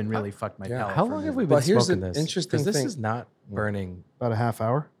 46. bourbon really fucked my palate. How for a long have minute. we been But here's smoking the this? interesting 'Cause this thing. is not burning. About a half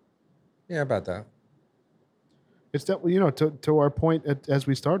hour. Yeah, about that. It's that, you know, to our point as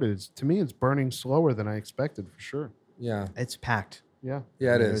we started, to me, it's burning slower than I expected for sure. Yeah. It's packed. Yeah.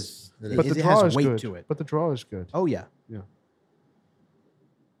 Yeah, it There's- is. It But is. the it draw has is weight good. to it. But the draw is good. Oh yeah.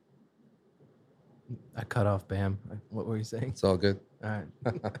 I cut off Bam. What were you saying? It's all good. All right.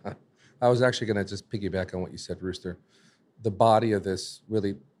 I was actually going to just piggyback on what you said, Rooster. The body of this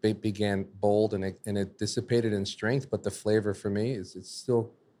really began bold and it dissipated in strength, but the flavor for me is it's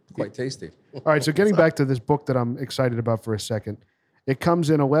still quite tasty. All right. So getting back to this book that I'm excited about for a second, it comes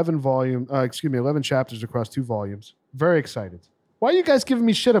in 11 chapters across 2 volumes. Very excited. Why are you guys giving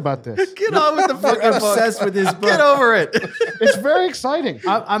me shit about this? Get on with the fucking book. Obsessed with this book. Get over it. It's very exciting.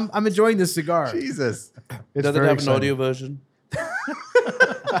 I'm enjoying this cigar. Jesus. It's Does it very have exciting. an audio version?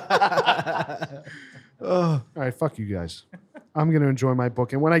 All right, fuck you guys. I'm going to enjoy my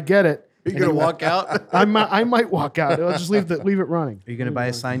book, and when I get it, Are you gonna walk out? I might walk out. I'll just leave it running. Are you going to buy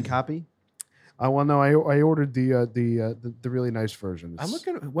a signed copy? Well, no, I ordered the really nice version. I'm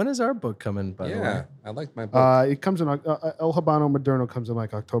looking. When is our book coming? By the way. Yeah, I like my book. It comes in El Habano Moderno comes in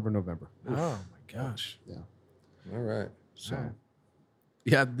like October, November. Oh my gosh. All right. So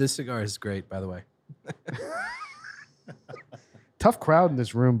Yeah, this cigar is great. By the way. tough crowd in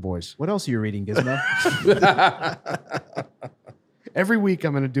this room, boys. What else are you reading, Gizmo? Every week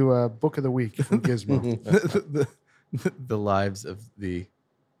I'm going to do a book of the week from Gizmo. the lives of the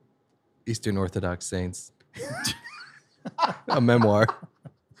Eastern Orthodox saints. A memoir.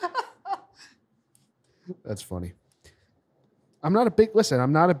 That's funny. I'm not a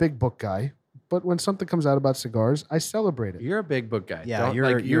big book guy, but when something comes out about cigars, I celebrate it. You're a big book guy. Yeah, Don't-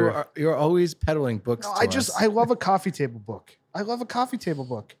 you're- you're always peddling books. No, to us, I love a coffee table book. I love a coffee table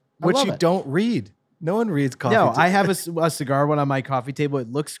book. I which love you it. don't read. No one reads coffee. No, tables. I have a cigar one on my coffee table.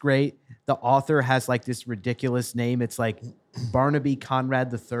 It looks great. The author has like this ridiculous name. It's like Barnaby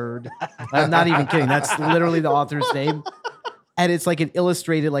Conrad III. I'm not even kidding. That's literally the author's name. And it's like an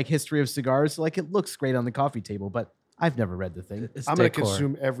illustrated like history of cigars. So like it looks great on the coffee table, but I've never read the thing. It's I'm going to decor.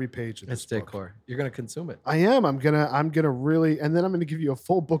 consume every page of this It's book. decor. You're gonna consume it. I am. I'm gonna really, and then I'm gonna give you a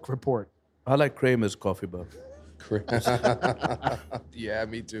full book report. I like Kramer's coffee book. Yeah,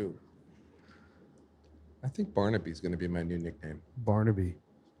 me too. I think Barnaby's going to be my new nickname. Barnaby.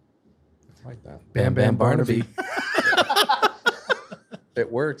 I like that. Bam Bam Barnaby.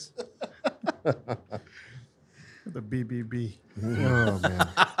 It works. The BBB. Oh man.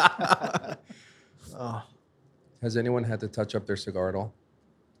 Has anyone had to touch up their cigar at all?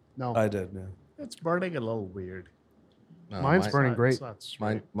 No, I did, yeah. It's burning a little weird. No, mine's burning It's great. not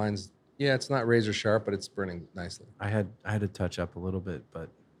straight. Mine's it's not razor sharp, but it's burning nicely. I had to touch up a little bit, but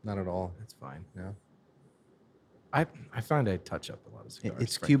Not at all. it's fine. Yeah. I find I touch up a lot of cigars.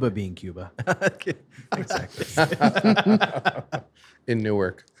 It's Cuba being Cuba. Exactly. In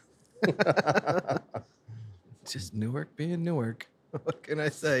Newark. Just Newark being Newark. What can I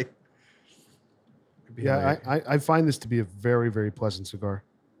say? Yeah, I find this to be a very, very pleasant cigar,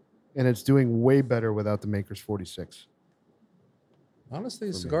 and it's doing way better without the Maker's 46 Honestly,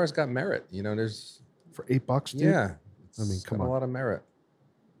 the cigar's got merit. You know, there's for $8. Dude. yeah. I mean, it's come got on. a lot of merit.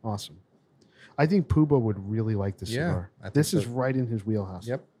 Awesome. I think Puba would really like this Yeah, cigar. I think This so. is right in his wheelhouse.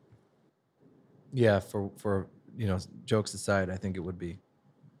 Yep. Yeah, for jokes aside, I think it would be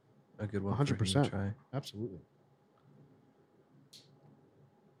a good one. 100%. Try. Absolutely.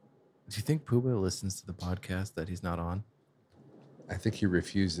 Do you think Puba listens to the podcast that he's not on? I think he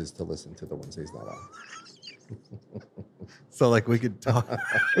refuses to listen to the ones he's not on. So like we could talk.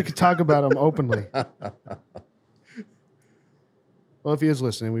 We could talk about him openly. Well, if he is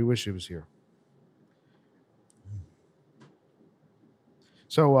listening, we wish he was here.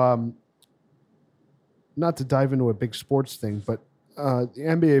 So, not to dive into a big sports thing, but the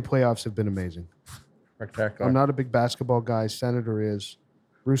NBA playoffs have been amazing. Spectacular. I'm not a big basketball guy. Senator is,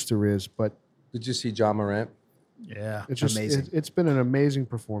 Rooster is, but Did you see John Morant? Yeah. it's just Amazing. it's been an amazing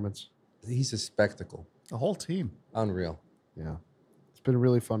performance. He's a spectacle. The whole team. Unreal. Yeah, it's been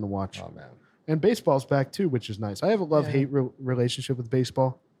really fun to watch. Oh man. And baseball's back too, which is nice. I have a love-hate relationship with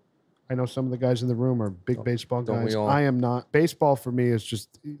baseball. I know some of the guys in the room are big baseball don't we guys. all? I am not. Baseball for me is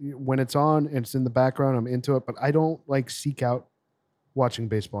just when it's on and it's in the background, I'm into it, but I don't like seek out watching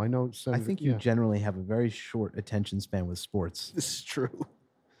baseball. I know. I think you generally have a very short attention span with sports. This is true.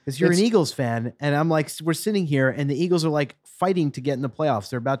 Because you're an It's- Eagles fan, and I'm like, we're sitting here, and the Eagles are like fighting to get in the playoffs.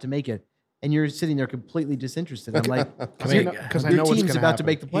 They're about to make it, and you're sitting there completely disinterested. I'm like, Because mean, I your know what's team's going about to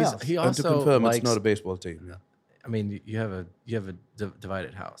make the playoffs. He And to also confirm, likes, it's not a baseball team. I mean, you have a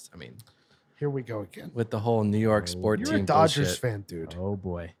divided house. I mean, Here we go again. with the whole New York sport You're team a Dodgers bullshit. fan, dude. Oh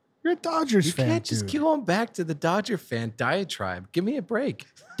boy. You're a Dodgers You fan, can't just dude. keep going back to the Dodger fan diatribe. Give me a break.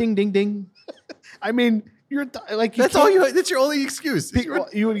 Ding ding ding. I mean, you're like That's all you. That's your only excuse. Well,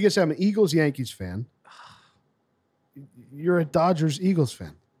 you would guess I'm an Eagles Yankees fan. You're a Dodgers Eagles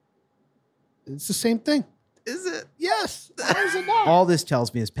fan. It's the same thing. Is it? Yes. Why is it not? All this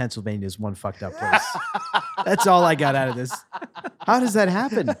tells me is Pennsylvania is one fucked up place. That's all I got out of this. How does that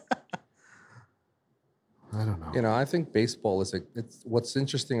happen? I don't know. You know, I think baseball is it's what's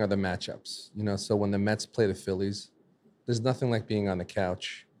interesting are the matchups. You know, so when the Mets play the Phillies, there's nothing like being on the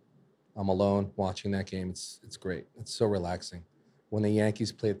couch. I'm alone watching that game. It's great. It's so relaxing. When the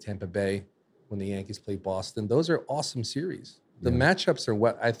Yankees play Tampa Bay, when the Yankees play Boston, those are awesome series. The matchups are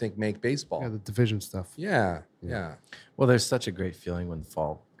what I think make baseball. Yeah, the division stuff. Yeah. Well, there's such a great feeling when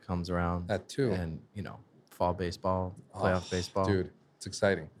fall comes around. That too. And fall baseball, playoff baseball, Dude, it's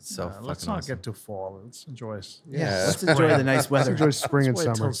exciting. It's so fucking let's not awesome. get too fall. Let's enjoy. Yeah. Let's enjoy the nice Let's weather. enjoy spring and Let's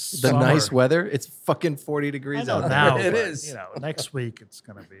wait summer. till The nice summer. weather. It's fucking 40 I degrees know out now, there. It but, is. Next week it's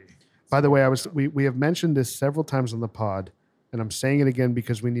gonna be. By the way, we have mentioned this several times on the pod, and I'm saying it again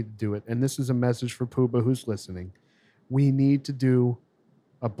because we need to do it. And this is a message for Puba who's listening. We need to do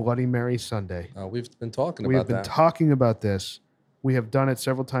a Bloody Mary Sunday. We've been talking We about have been that. talking about this. We have done it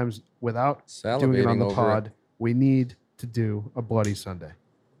several times without doing it on the Salivating over pod. it. We need to do a Bloody Sunday.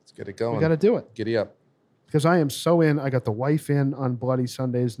 Let's get it going. We got to do it Giddy up. because I am so in. I got the wife in on Bloody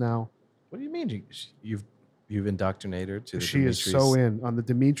Sundays now. What do you mean? You've indoctrinated her to the She is Dimitris? so in on the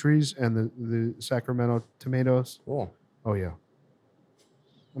Dimitris and the Sacramento tomatoes. Cool. Oh yeah,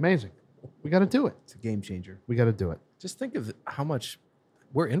 amazing. We got to do it. It's a game changer. We got to do it. Just think of how much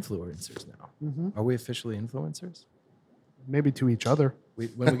we're influencers now. Mm-hmm. Are we officially influencers? Maybe to each other.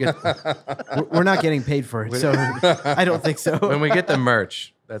 When we get We're not getting paid for it, so I don't think so. when we get the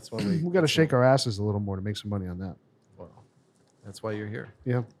merch, that's when We got to shake our asses a little more to make some money on that. Well, that's why you're here.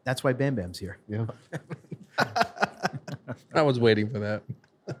 Yeah, That's why Bam Bam's here. yeah. I was waiting for that.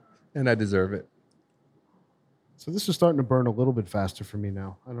 And I deserve it. So this is starting to burn a little bit faster for me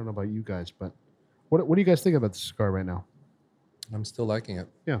now. I don't know about you guys, but what do you guys think about the cigar right now? I'm still liking it.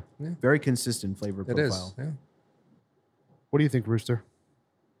 Yeah. Very consistent flavor It profile. is. Yeah. What do you think, Rooster?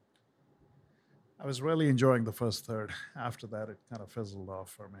 I was really enjoying the first third. After that, it kind of fizzled off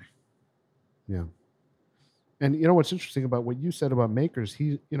for me. Yeah. And you know what's interesting about what you said about makers?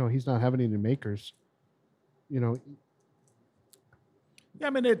 He's not having any makers. Yeah, I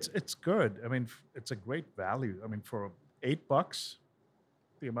mean it's good. I mean it's a great value. I mean for $8,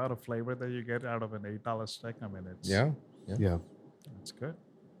 the amount of flavor that you get out of an $8 stick. I mean it's Yeah. it's good.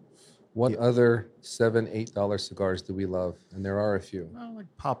 What other $7, $8 cigars do we love? And there are a few. Well, like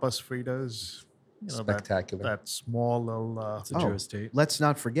Papa's Fritas, Spectacular. that small little It's a Drew estate. Let's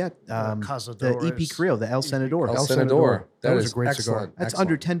not forget the EP Cazadores. Creel, the El Senador. El Senador. Senador. That was a is great cigar. excellent. That's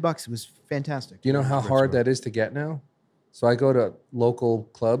Excellent. under $10. It was fantastic. Do you know how hard that is to get now? So I go to local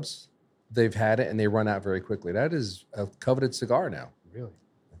clubs. They've had it and they run out very quickly. That is a coveted cigar now. Really?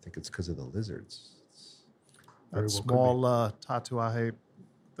 I think it's because of the lizards. Very that well could small Tatuaje,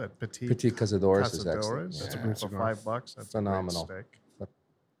 that Petit Cazadores is Cazadores. excellent. That's a Yeah. great For cigar. $5. That's Phenomenal. A great stick.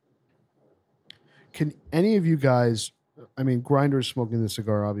 Can any of you guys? I mean, Grinder is smoking the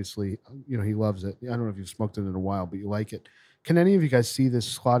cigar. Obviously, he loves it. I don't know if you've smoked it in a while, but you like it. Can any of you guys see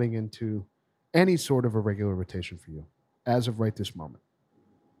this slotting into any sort of a regular rotation for you as of right this moment?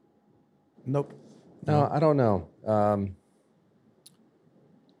 Nope. No, I don't know.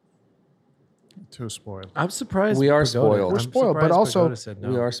 Too spoiled. I'm surprised. We are Pagoda- spoiled. I'm We're spoiled, but surprised also- Pagoda said no.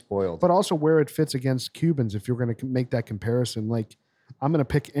 We are spoiled. But also where it fits against Cubans, if you're going to make that comparison, like I'm going to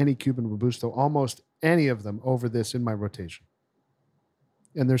pick any Cuban Robusto, almost any of them over this in my rotation.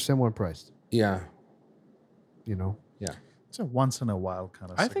 And they're similar priced, yeah. It's a once in a while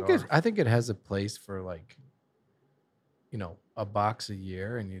kind of I cigar. think it has a place for like, a box a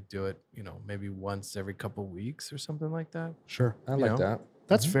year, and you do it, maybe once every couple weeks or something like that. Sure. I like know? that.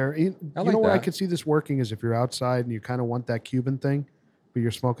 That's fair. You I know like where I that. could see this working is if you're outside and you kind of want that Cuban thing, but you're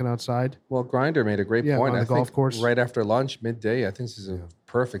smoking outside. Well, Grinder made a great Yeah, point. on I the golf think course. right after lunch, midday. I think this is a Yeah.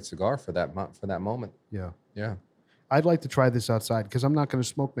 perfect cigar for that moment. Yeah. Yeah. I'd like to try this outside because I'm not going to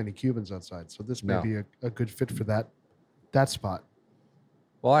smoke many Cubans outside. So this may No. be a good fit for that spot.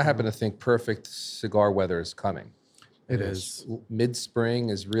 Well, I happen to think perfect cigar weather is coming. It is. Mid spring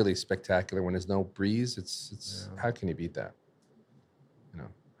is really spectacular when there's no breeze. It's how can you beat that?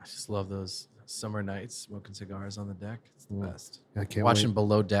 I just love those summer nights smoking cigars on the deck. It's the best. I can't Watching wait.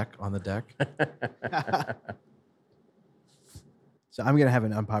 Below Deck on the deck. So I'm going to have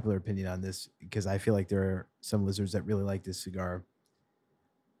an unpopular opinion on this because I feel like there are some lizards that really like this cigar.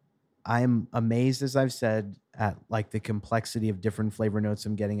 I'm amazed, as I've said, at like the complexity of different flavor notes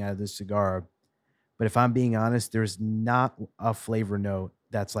I'm getting out of this cigar. But if I'm being honest, there's not a flavor note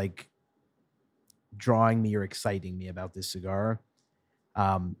that's like drawing me or exciting me about this cigar.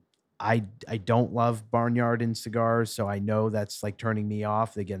 I don't love Barnyard in cigars, so I know that's like turning me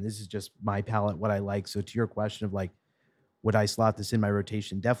off. Again, this is just my palate, what I like. So to your question of like, would I slot this in my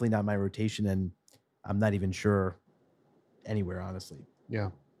rotation? Definitely not my rotation, and I'm not even sure anywhere, honestly.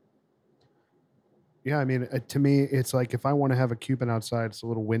 Yeah. Yeah, I mean, to me, it's like if I want to have a Cuban outside, it's a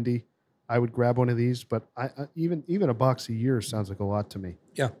little windy, I would grab one of these. But even a box a year sounds like a lot to me.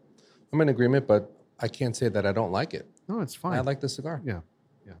 Yeah, I'm in agreement, but I can't say that I don't like it. No, it's fine. I like the cigar. Yeah.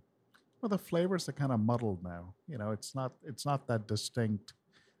 Well, the flavors are kind of muddled now. You know, it's not that distinct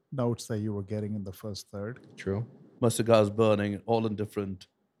notes that you were getting in the first third. True. My cigar's burning, all in different.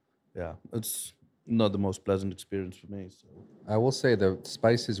 Yeah, it's not the most pleasant experience for me. So I will say the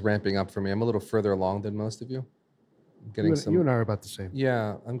spice is ramping up for me. I'm a little further along than most of you. I'm getting You and I are about the same.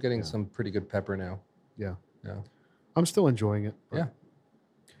 Yeah, I'm getting Yeah. some pretty good pepper now. Yeah. Yeah. I'm still enjoying it. but Yeah.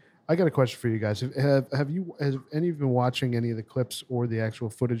 I got a question for you guys. Have any of you been watching any of the clips or the actual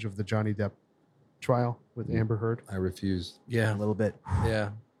footage of the Johnny Depp trial with Amber Heard? I refuse. Yeah. A little bit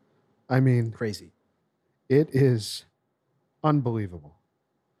Yeah. I mean, crazy. it is unbelievable.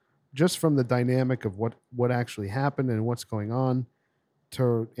 Just from the dynamic of what actually happened and what's going on,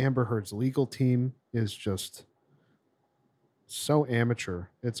 to Amber Heard's legal team is just so amateur.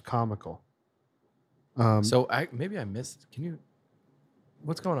 It's comical. So maybe I missed. Can you?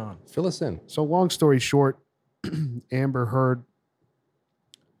 What's going on? Fill us in. So long story short, Amber Heard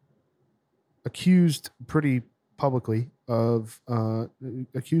accused pretty publicly of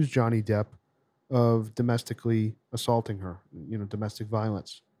accused Johnny Depp of domestically assaulting her, domestic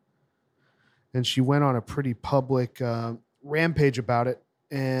violence. And she went on a pretty public rampage about it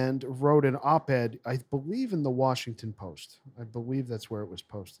and wrote an op-ed, I believe in the Washington Post. I believe that's where it was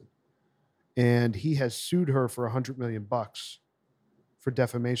posted. And he has sued her for $100 million for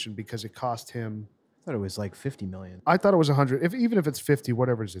defamation because it cost him. I thought it was like 50 million. I thought it was 100. Even if it's 50,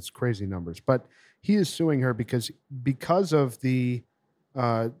 whatever it is, it's crazy numbers. But he is suing her because of the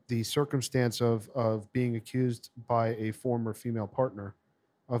circumstance of being accused by a former female partner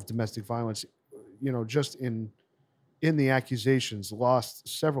of domestic violence. Just in the accusations, lost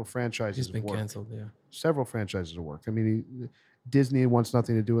several franchises. He's been of work. canceled. Yeah. Several franchises of work. I mean, Disney wants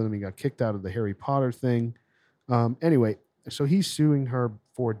nothing to do with him. He got kicked out of the Harry Potter thing. Anyway, so he's suing her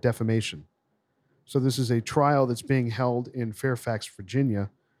for defamation. So this is a trial that's being held in Fairfax, Virginia,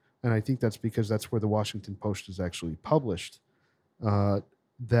 and I think that's because that's where the Washington Post is actually published.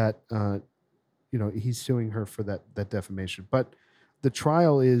 He's suing her for that defamation. But the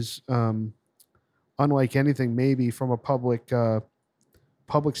trial is unlike anything, maybe from a public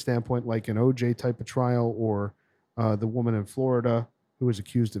standpoint, like an OJ type of trial, or the woman in Florida who was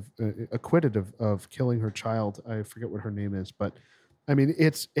acquitted of killing her child. I forget what her name is, but I mean,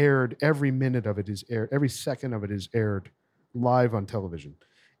 it's aired. Every minute of it is aired. Every second of it is aired live on television.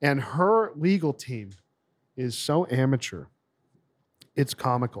 And her legal team is so amateur. It's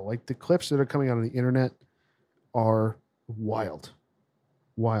comical. Like the clips that are coming out on the internet are wild.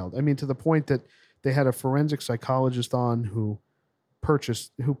 Wild. I mean, to the point that they had a forensic psychologist on who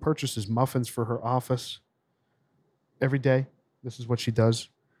purchases muffins for her office every day. This is what she does.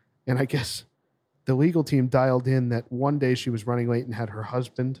 And I guess the legal team dialed in that one day she was running late and had her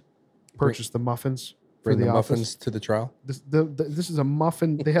husband purchase the muffins for Bring the the office. muffins to the trial. This is a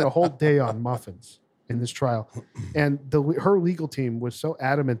muffin. They had a whole day on muffins in this trial. And her legal team was so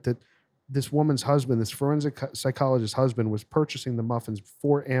adamant that this woman's husband, this forensic psychologist's husband, was purchasing the muffins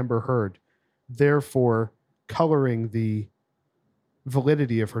for Amber Heard, therefore coloring the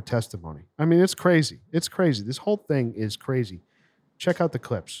validity of her testimony. I mean, it's crazy. It's crazy. This whole thing is crazy. Check out the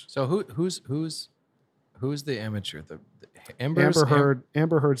clips. So who's the amateur? The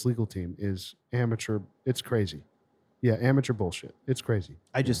Amber Heard's legal team is amateur. It's crazy. Yeah, amateur bullshit. It's crazy.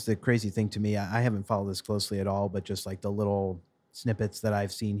 The crazy thing to me, I haven't followed this closely at all, but just like the little snippets that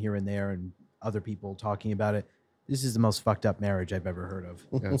I've seen here and there and other people talking about it, this is the most fucked up marriage I've ever heard of.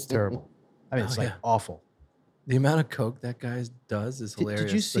 Yeah, it's terrible. I mean, it's like awful. The amount of coke that guy does is hilarious.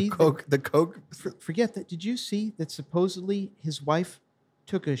 Did you see the coke? Forget that. Did you see that supposedly his wife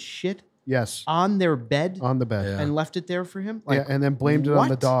took a shit Yes. on their bed On the bed. Yeah. and left it there for him? Yeah, and then blamed it on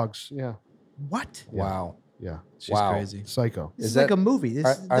the what? dogs. Yeah. What? Wow. Yeah. She's Wow. crazy. Psycho. This Is is like that- a movie. This,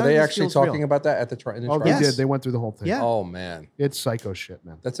 Are none they of this actually feels talking real. about that at the trial? Oh, they Yes. did. They went through the whole thing. Yeah. Oh man, It's psycho shit,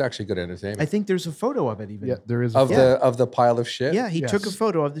 man. that's actually good entertainment. I think there's a photo of it even. Yeah, there is. of the pile of shit. Yeah, he took a Yes.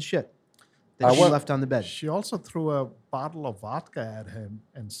 photo of the shit. that she want- left on the bed. She also threw a bottle of vodka at him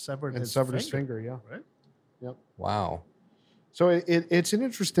and severed his finger. Yeah. Right? Wow. So it's an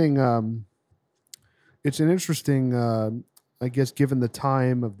interesting. I guess, given the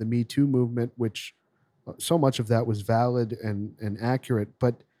time of the Me Too movement, which so much of that was valid and accurate.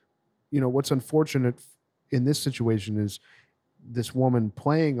 But what's unfortunate in this situation is this woman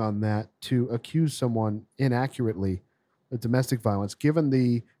playing on that to accuse someone inaccurately of domestic violence. Given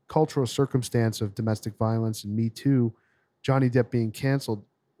the cultural circumstance of domestic violence and Me Too, Johnny Depp being canceled,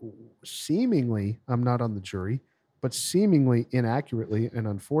 seemingly, I'm not on the jury, but seemingly inaccurately and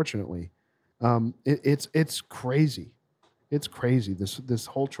unfortunately, it's crazy. It's crazy, this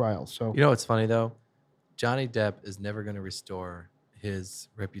whole trial. So You know what's funny though? Johnny Depp is never going to restore his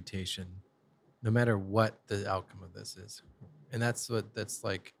reputation, no matter what the outcome of this is, and that's the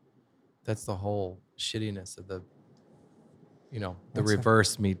whole shittiness of the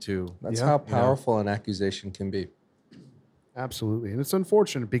reverse Me Too. That's Yeah. how powerful an accusation can be. absolutely, and it's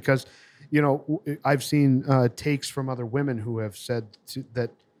unfortunate because I've seen takes from other women who have said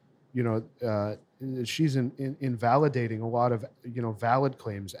that she's invalidating a lot of valid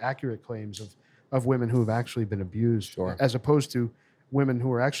claims, accurate claims of women who have actually been abused, Sure. as opposed to women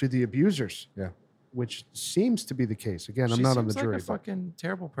who are actually the abusers. Yeah. Which seems to be the case. Again, I'm She not on the seems jury. like a but fucking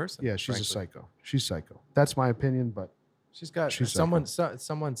terrible person. yeah, she's a frankly. psycho. She's psycho. That's my opinion. But She's Someone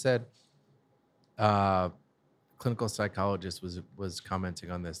said clinical psychologist was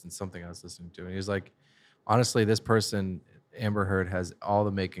commenting on this and something I was listening to, and he was like, honestly, this person, Amber Heard, has all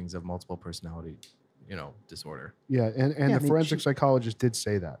the makings of multiple personality disorder. yeah, and Yeah, I the mean, forensic psychologist did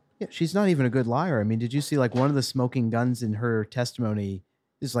say that. Yeah, she's not even a good liar. I mean, did you see like one of the smoking guns in her testimony?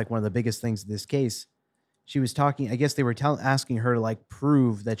 This is like one of the biggest things in this case. She was talking, I guess they were asking her to like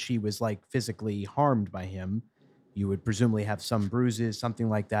prove that she was like physically harmed by him. You would presumably have some bruises, something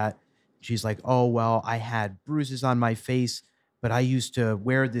like that. She's like, oh, well, I had bruises on my face, but I used to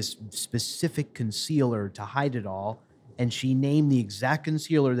wear this specific concealer to hide it all. And she named the exact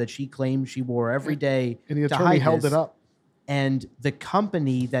concealer that she claimed she wore every day. And the to attorney hide held this. it up. And the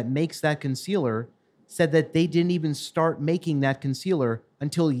company that makes that concealer said that they didn't even start making that concealer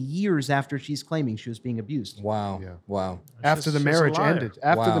until years after she's claiming she was being abused. Wow. Yeah. Wow. After the She's a marriage liar. ended.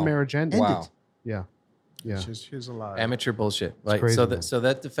 After the Wow. marriage ended. Wow. Yeah. Yeah. She's a liar. Amateur bullshit. Like crazy, so man.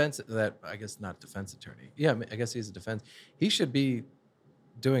 that defense, that I guess not defense attorney. Yeah, I guess he's a defense. He should be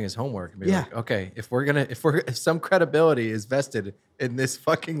doing his homework and be Yeah. like, okay, if some credibility is vested in this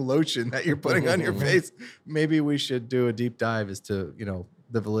fucking lotion that you're putting on your face, maybe we should do a deep dive as to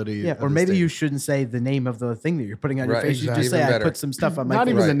the validity. Yeah, of or this maybe you statement. shouldn't say the name of the thing that you're putting on your Right, face. You exactly. just say, Even I better. put some stuff on my Not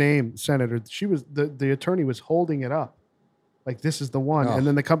face. even the Right. name, Senator. She was the attorney was holding it up, like this is the one, Oh. and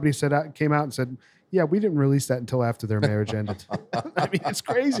then the company came out and said, "Yeah, we didn't release that until after their marriage ended." I mean, it's It's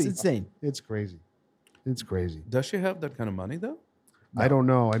crazy. insane. It's crazy. It's crazy. Does she have that kind of money though? I don't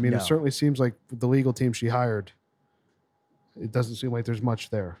know. I mean, No. it certainly seems like the legal team she hired. It doesn't seem like there's much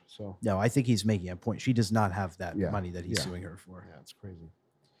there. So No, I think he's making a point. She does not have that Yeah. money that he's Yeah. suing her for. yeah, it's crazy.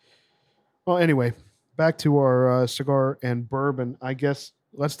 Well, anyway, back to our cigar and bourbon. I guess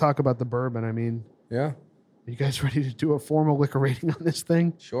let's talk about the bourbon. I mean, Yeah. are you guys ready to do a formal liquor rating on this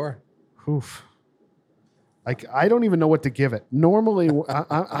thing? Sure. Oof. I don't even know what to give it. Normally,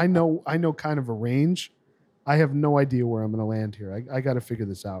 I know kind of a range. I have no idea where I'm going to land here. I got to figure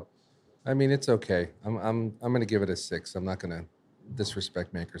this out. I mean, it's okay. I'm going to give it a 6. I'm not going to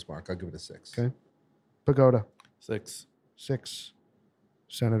disrespect Maker's Mark. I'll give it a 6. Okay. Pagoda, 6. 6.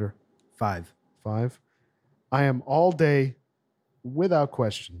 Senator, 5. 5. I am all day, without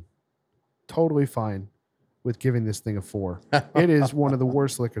question, totally fine with giving this thing a 4. It is one of the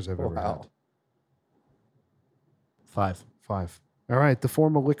worst liquors I've ever Wow. had. 5. 5. All right. The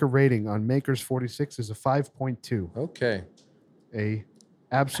formal liquor rating on Maker's 46 is a 5.2. Okay. A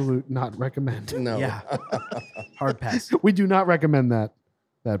absolute not recommend. No. Yeah. Hard pass. We do not recommend that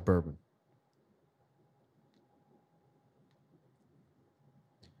bourbon.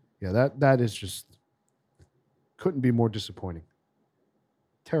 Yeah, that is just couldn't be more disappointing.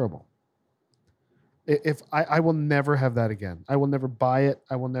 Terrible. If I will never have that again. I will never buy it.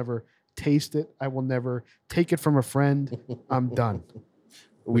 I will never taste it. I will never take it from a friend. I'm done.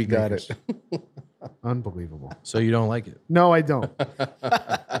 We with got Makers. it. Unbelievable. So you don't like it? No, I don't.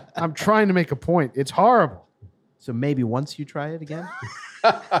 I'm trying to make a point. It's horrible. So maybe once you try it again.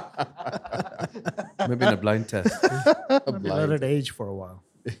 Maybe in a blind test. Maybe let it age for a while.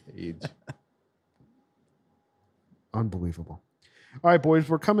 Age. Unbelievable. All right, boys,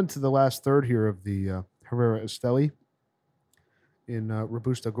 we're coming to the last third here of the Herrera Esteli in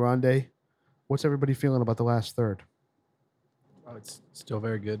Robusto Grande. What's everybody feeling about the last third? Oh, it's still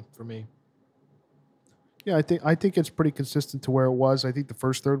very good for me. Yeah, I think it's pretty consistent to where it was. I think the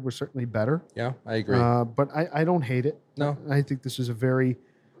first third was certainly better. Yeah, I agree. But I don't hate it. No. I think this is a very,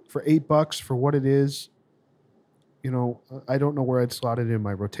 for $8 for what it is, I don't know where I'd slot it in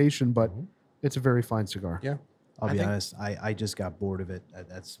my rotation, but it's a very fine cigar. Yeah. I'll I be think- honest. I just got bored of it.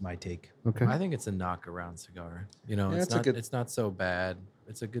 That's my take. Okay. I think it's a knockaround cigar. Yeah, It's not so bad.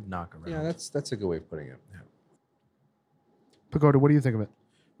 It's a good knockaround. Yeah, that's a good way of putting it. Pagoda, what do you think of it?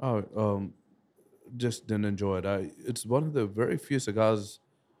 Oh, just didn't enjoy it. It's one of the very few cigars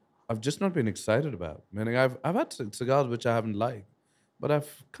I've just not been excited about. Meaning, I've had cigars which I haven't liked, but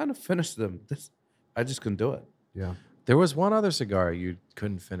I've kind of finished them. I just couldn't do it. Yeah. There was one other cigar you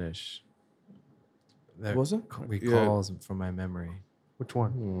couldn't finish. That Was it? recalls from my memory. Which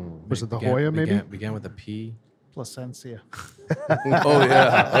one? Hmm. Was it the Hoya, maybe? Began with a P. Placencia.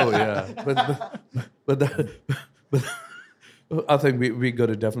 Oh yeah. But I think we got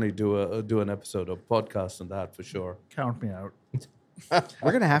to definitely do an episode or podcast on that for sure. Count me out.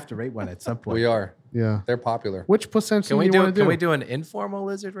 We're gonna have to rate one at some point. We are. Yeah. They're popular. Which placencia Can we do you do? want to do? Can we do an informal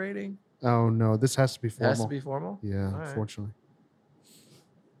lizard rating? Oh, no. This has to be It formal. has to be formal. Yeah, All right. unfortunately.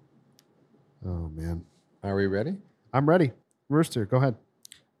 Oh, man. Are we ready? I'm ready. Rooster, go ahead.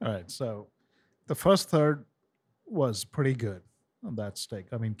 All right. So the first third was pretty good on that steak.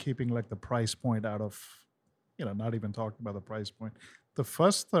 I mean, keeping like the price point out of, not even talking about the price point. The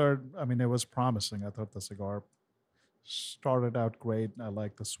first third, I mean, it was promising. I thought the cigar started out great. I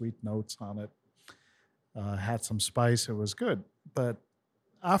liked the sweet notes on it. Had some spice. It was good. But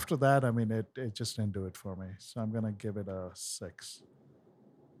after that, I mean, it just didn't do it for me. So I'm going to give it a 6.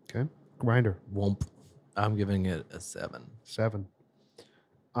 Okay. Grinder, Womp. I'm giving it a 7. 7.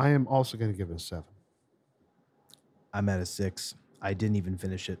 I am also going to give it a 7. I'm at a 6. I didn't even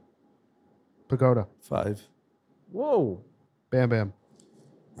finish it. Pagoda, 5. Whoa. Bam Bam.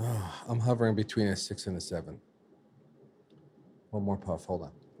 I'm hovering between a 6 and a 7. One more puff. Hold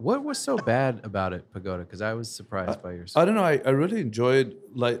on. What was so bad about it, Pagoda? Because I was surprised by your. I don't know. I really enjoyed,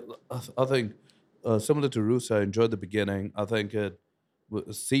 like, I think similar to Roos, I enjoyed the beginning. I think it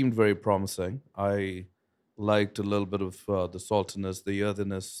seemed very promising. I liked a little bit of the saltiness, the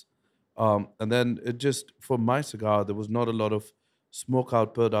earthiness. And then it just, for my cigar, there was not a lot of smoke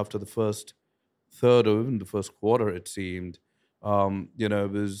output after the first third or even the first quarter, it seemed.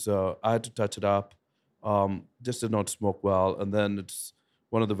 It was, I had to touch it up. Just did not smoke well. And then it's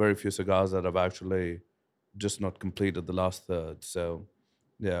one of the very few cigars that I've actually just not completed the last third. So,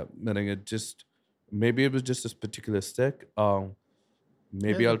 yeah, meaning maybe it was just this particular stick.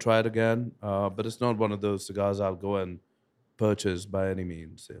 Maybe I'll try it again. But it's not one of those cigars I'll go and purchase by any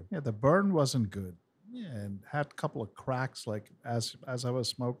means. Yeah. Yeah, the burn wasn't good. Yeah, and had a couple of cracks, like as I was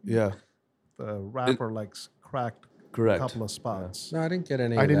smoking. Yeah, The wrapper cracked correct. a couple of spots. No, I didn't get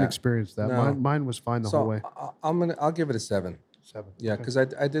any. I of didn't that. experience that. No. Mine was fine the whole way. I'll give it a 7. 7. Yeah, Okay. because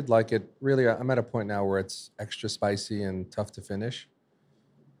I did like it. Really, I'm at a point now where it's extra spicy and tough to finish,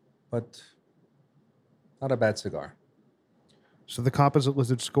 but not a bad cigar. So the composite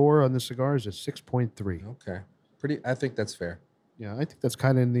lizard score on this cigar is a 6.3. Okay, I think that's fair. Yeah, I think that's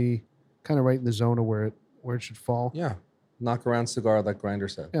kind of right in the zone of where it should fall. Yeah, knock around cigar like Grinder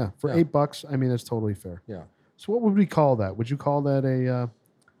said. Yeah, for Yeah. $8, I mean that's totally fair. Yeah. So what would we call that? Would you call that a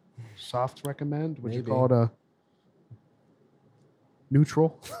soft recommend? Would you Maybe. call it a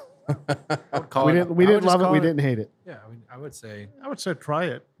neutral? I would call We it- didn't. We I would didn't just love it. call We didn't hate it. Yeah, I would say I would say try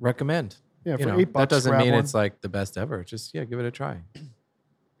it. recommend. Yeah, for You know, $8, that doesn't grab mean one. it's like the best ever. Just give it a try.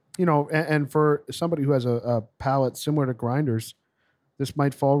 And for somebody who has a palate similar to Grinders, this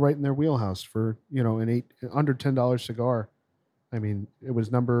might fall right in their wheelhouse for an under $10 cigar. I mean, it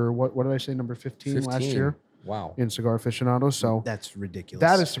was number what did I say? Number 15 last year Wow. in Cigar Aficionado. So That's ridiculous.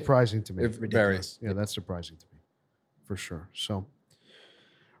 that is surprising to me. Very. ridiculous. Yeah, that's surprising to me, for sure. So,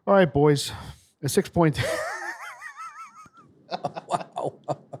 all right, boys, a 6 point. Wow.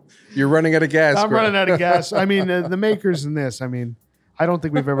 You're running out of gas. I'm Greg. running out of gas. I mean, the makers in this. I mean, I don't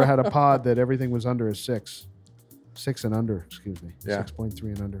think we've ever had a pod that everything was under a 6 and under. Excuse me, Yeah. 6.3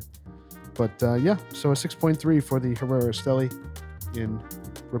 and under. But yeah, so a 6.3 for the Herrera Esteli in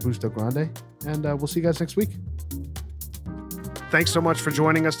Robusto Grande, and we'll see you guys next week. Thanks so much for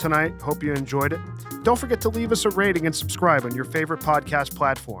joining us tonight. Hope you enjoyed it. Don't forget to leave us a rating and subscribe on your favorite podcast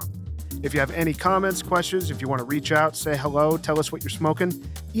platform. If you have any comments, questions, if you want to reach out, say hello, tell us what you're smoking,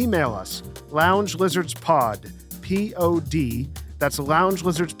 email us, loungelizardspod, P-O-D, that's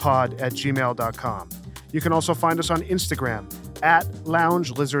loungelizardspod@gmail.com. You can also find us on Instagram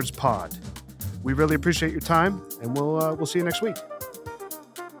 @loungelizardspod. We really appreciate your time, and we'll see you next week.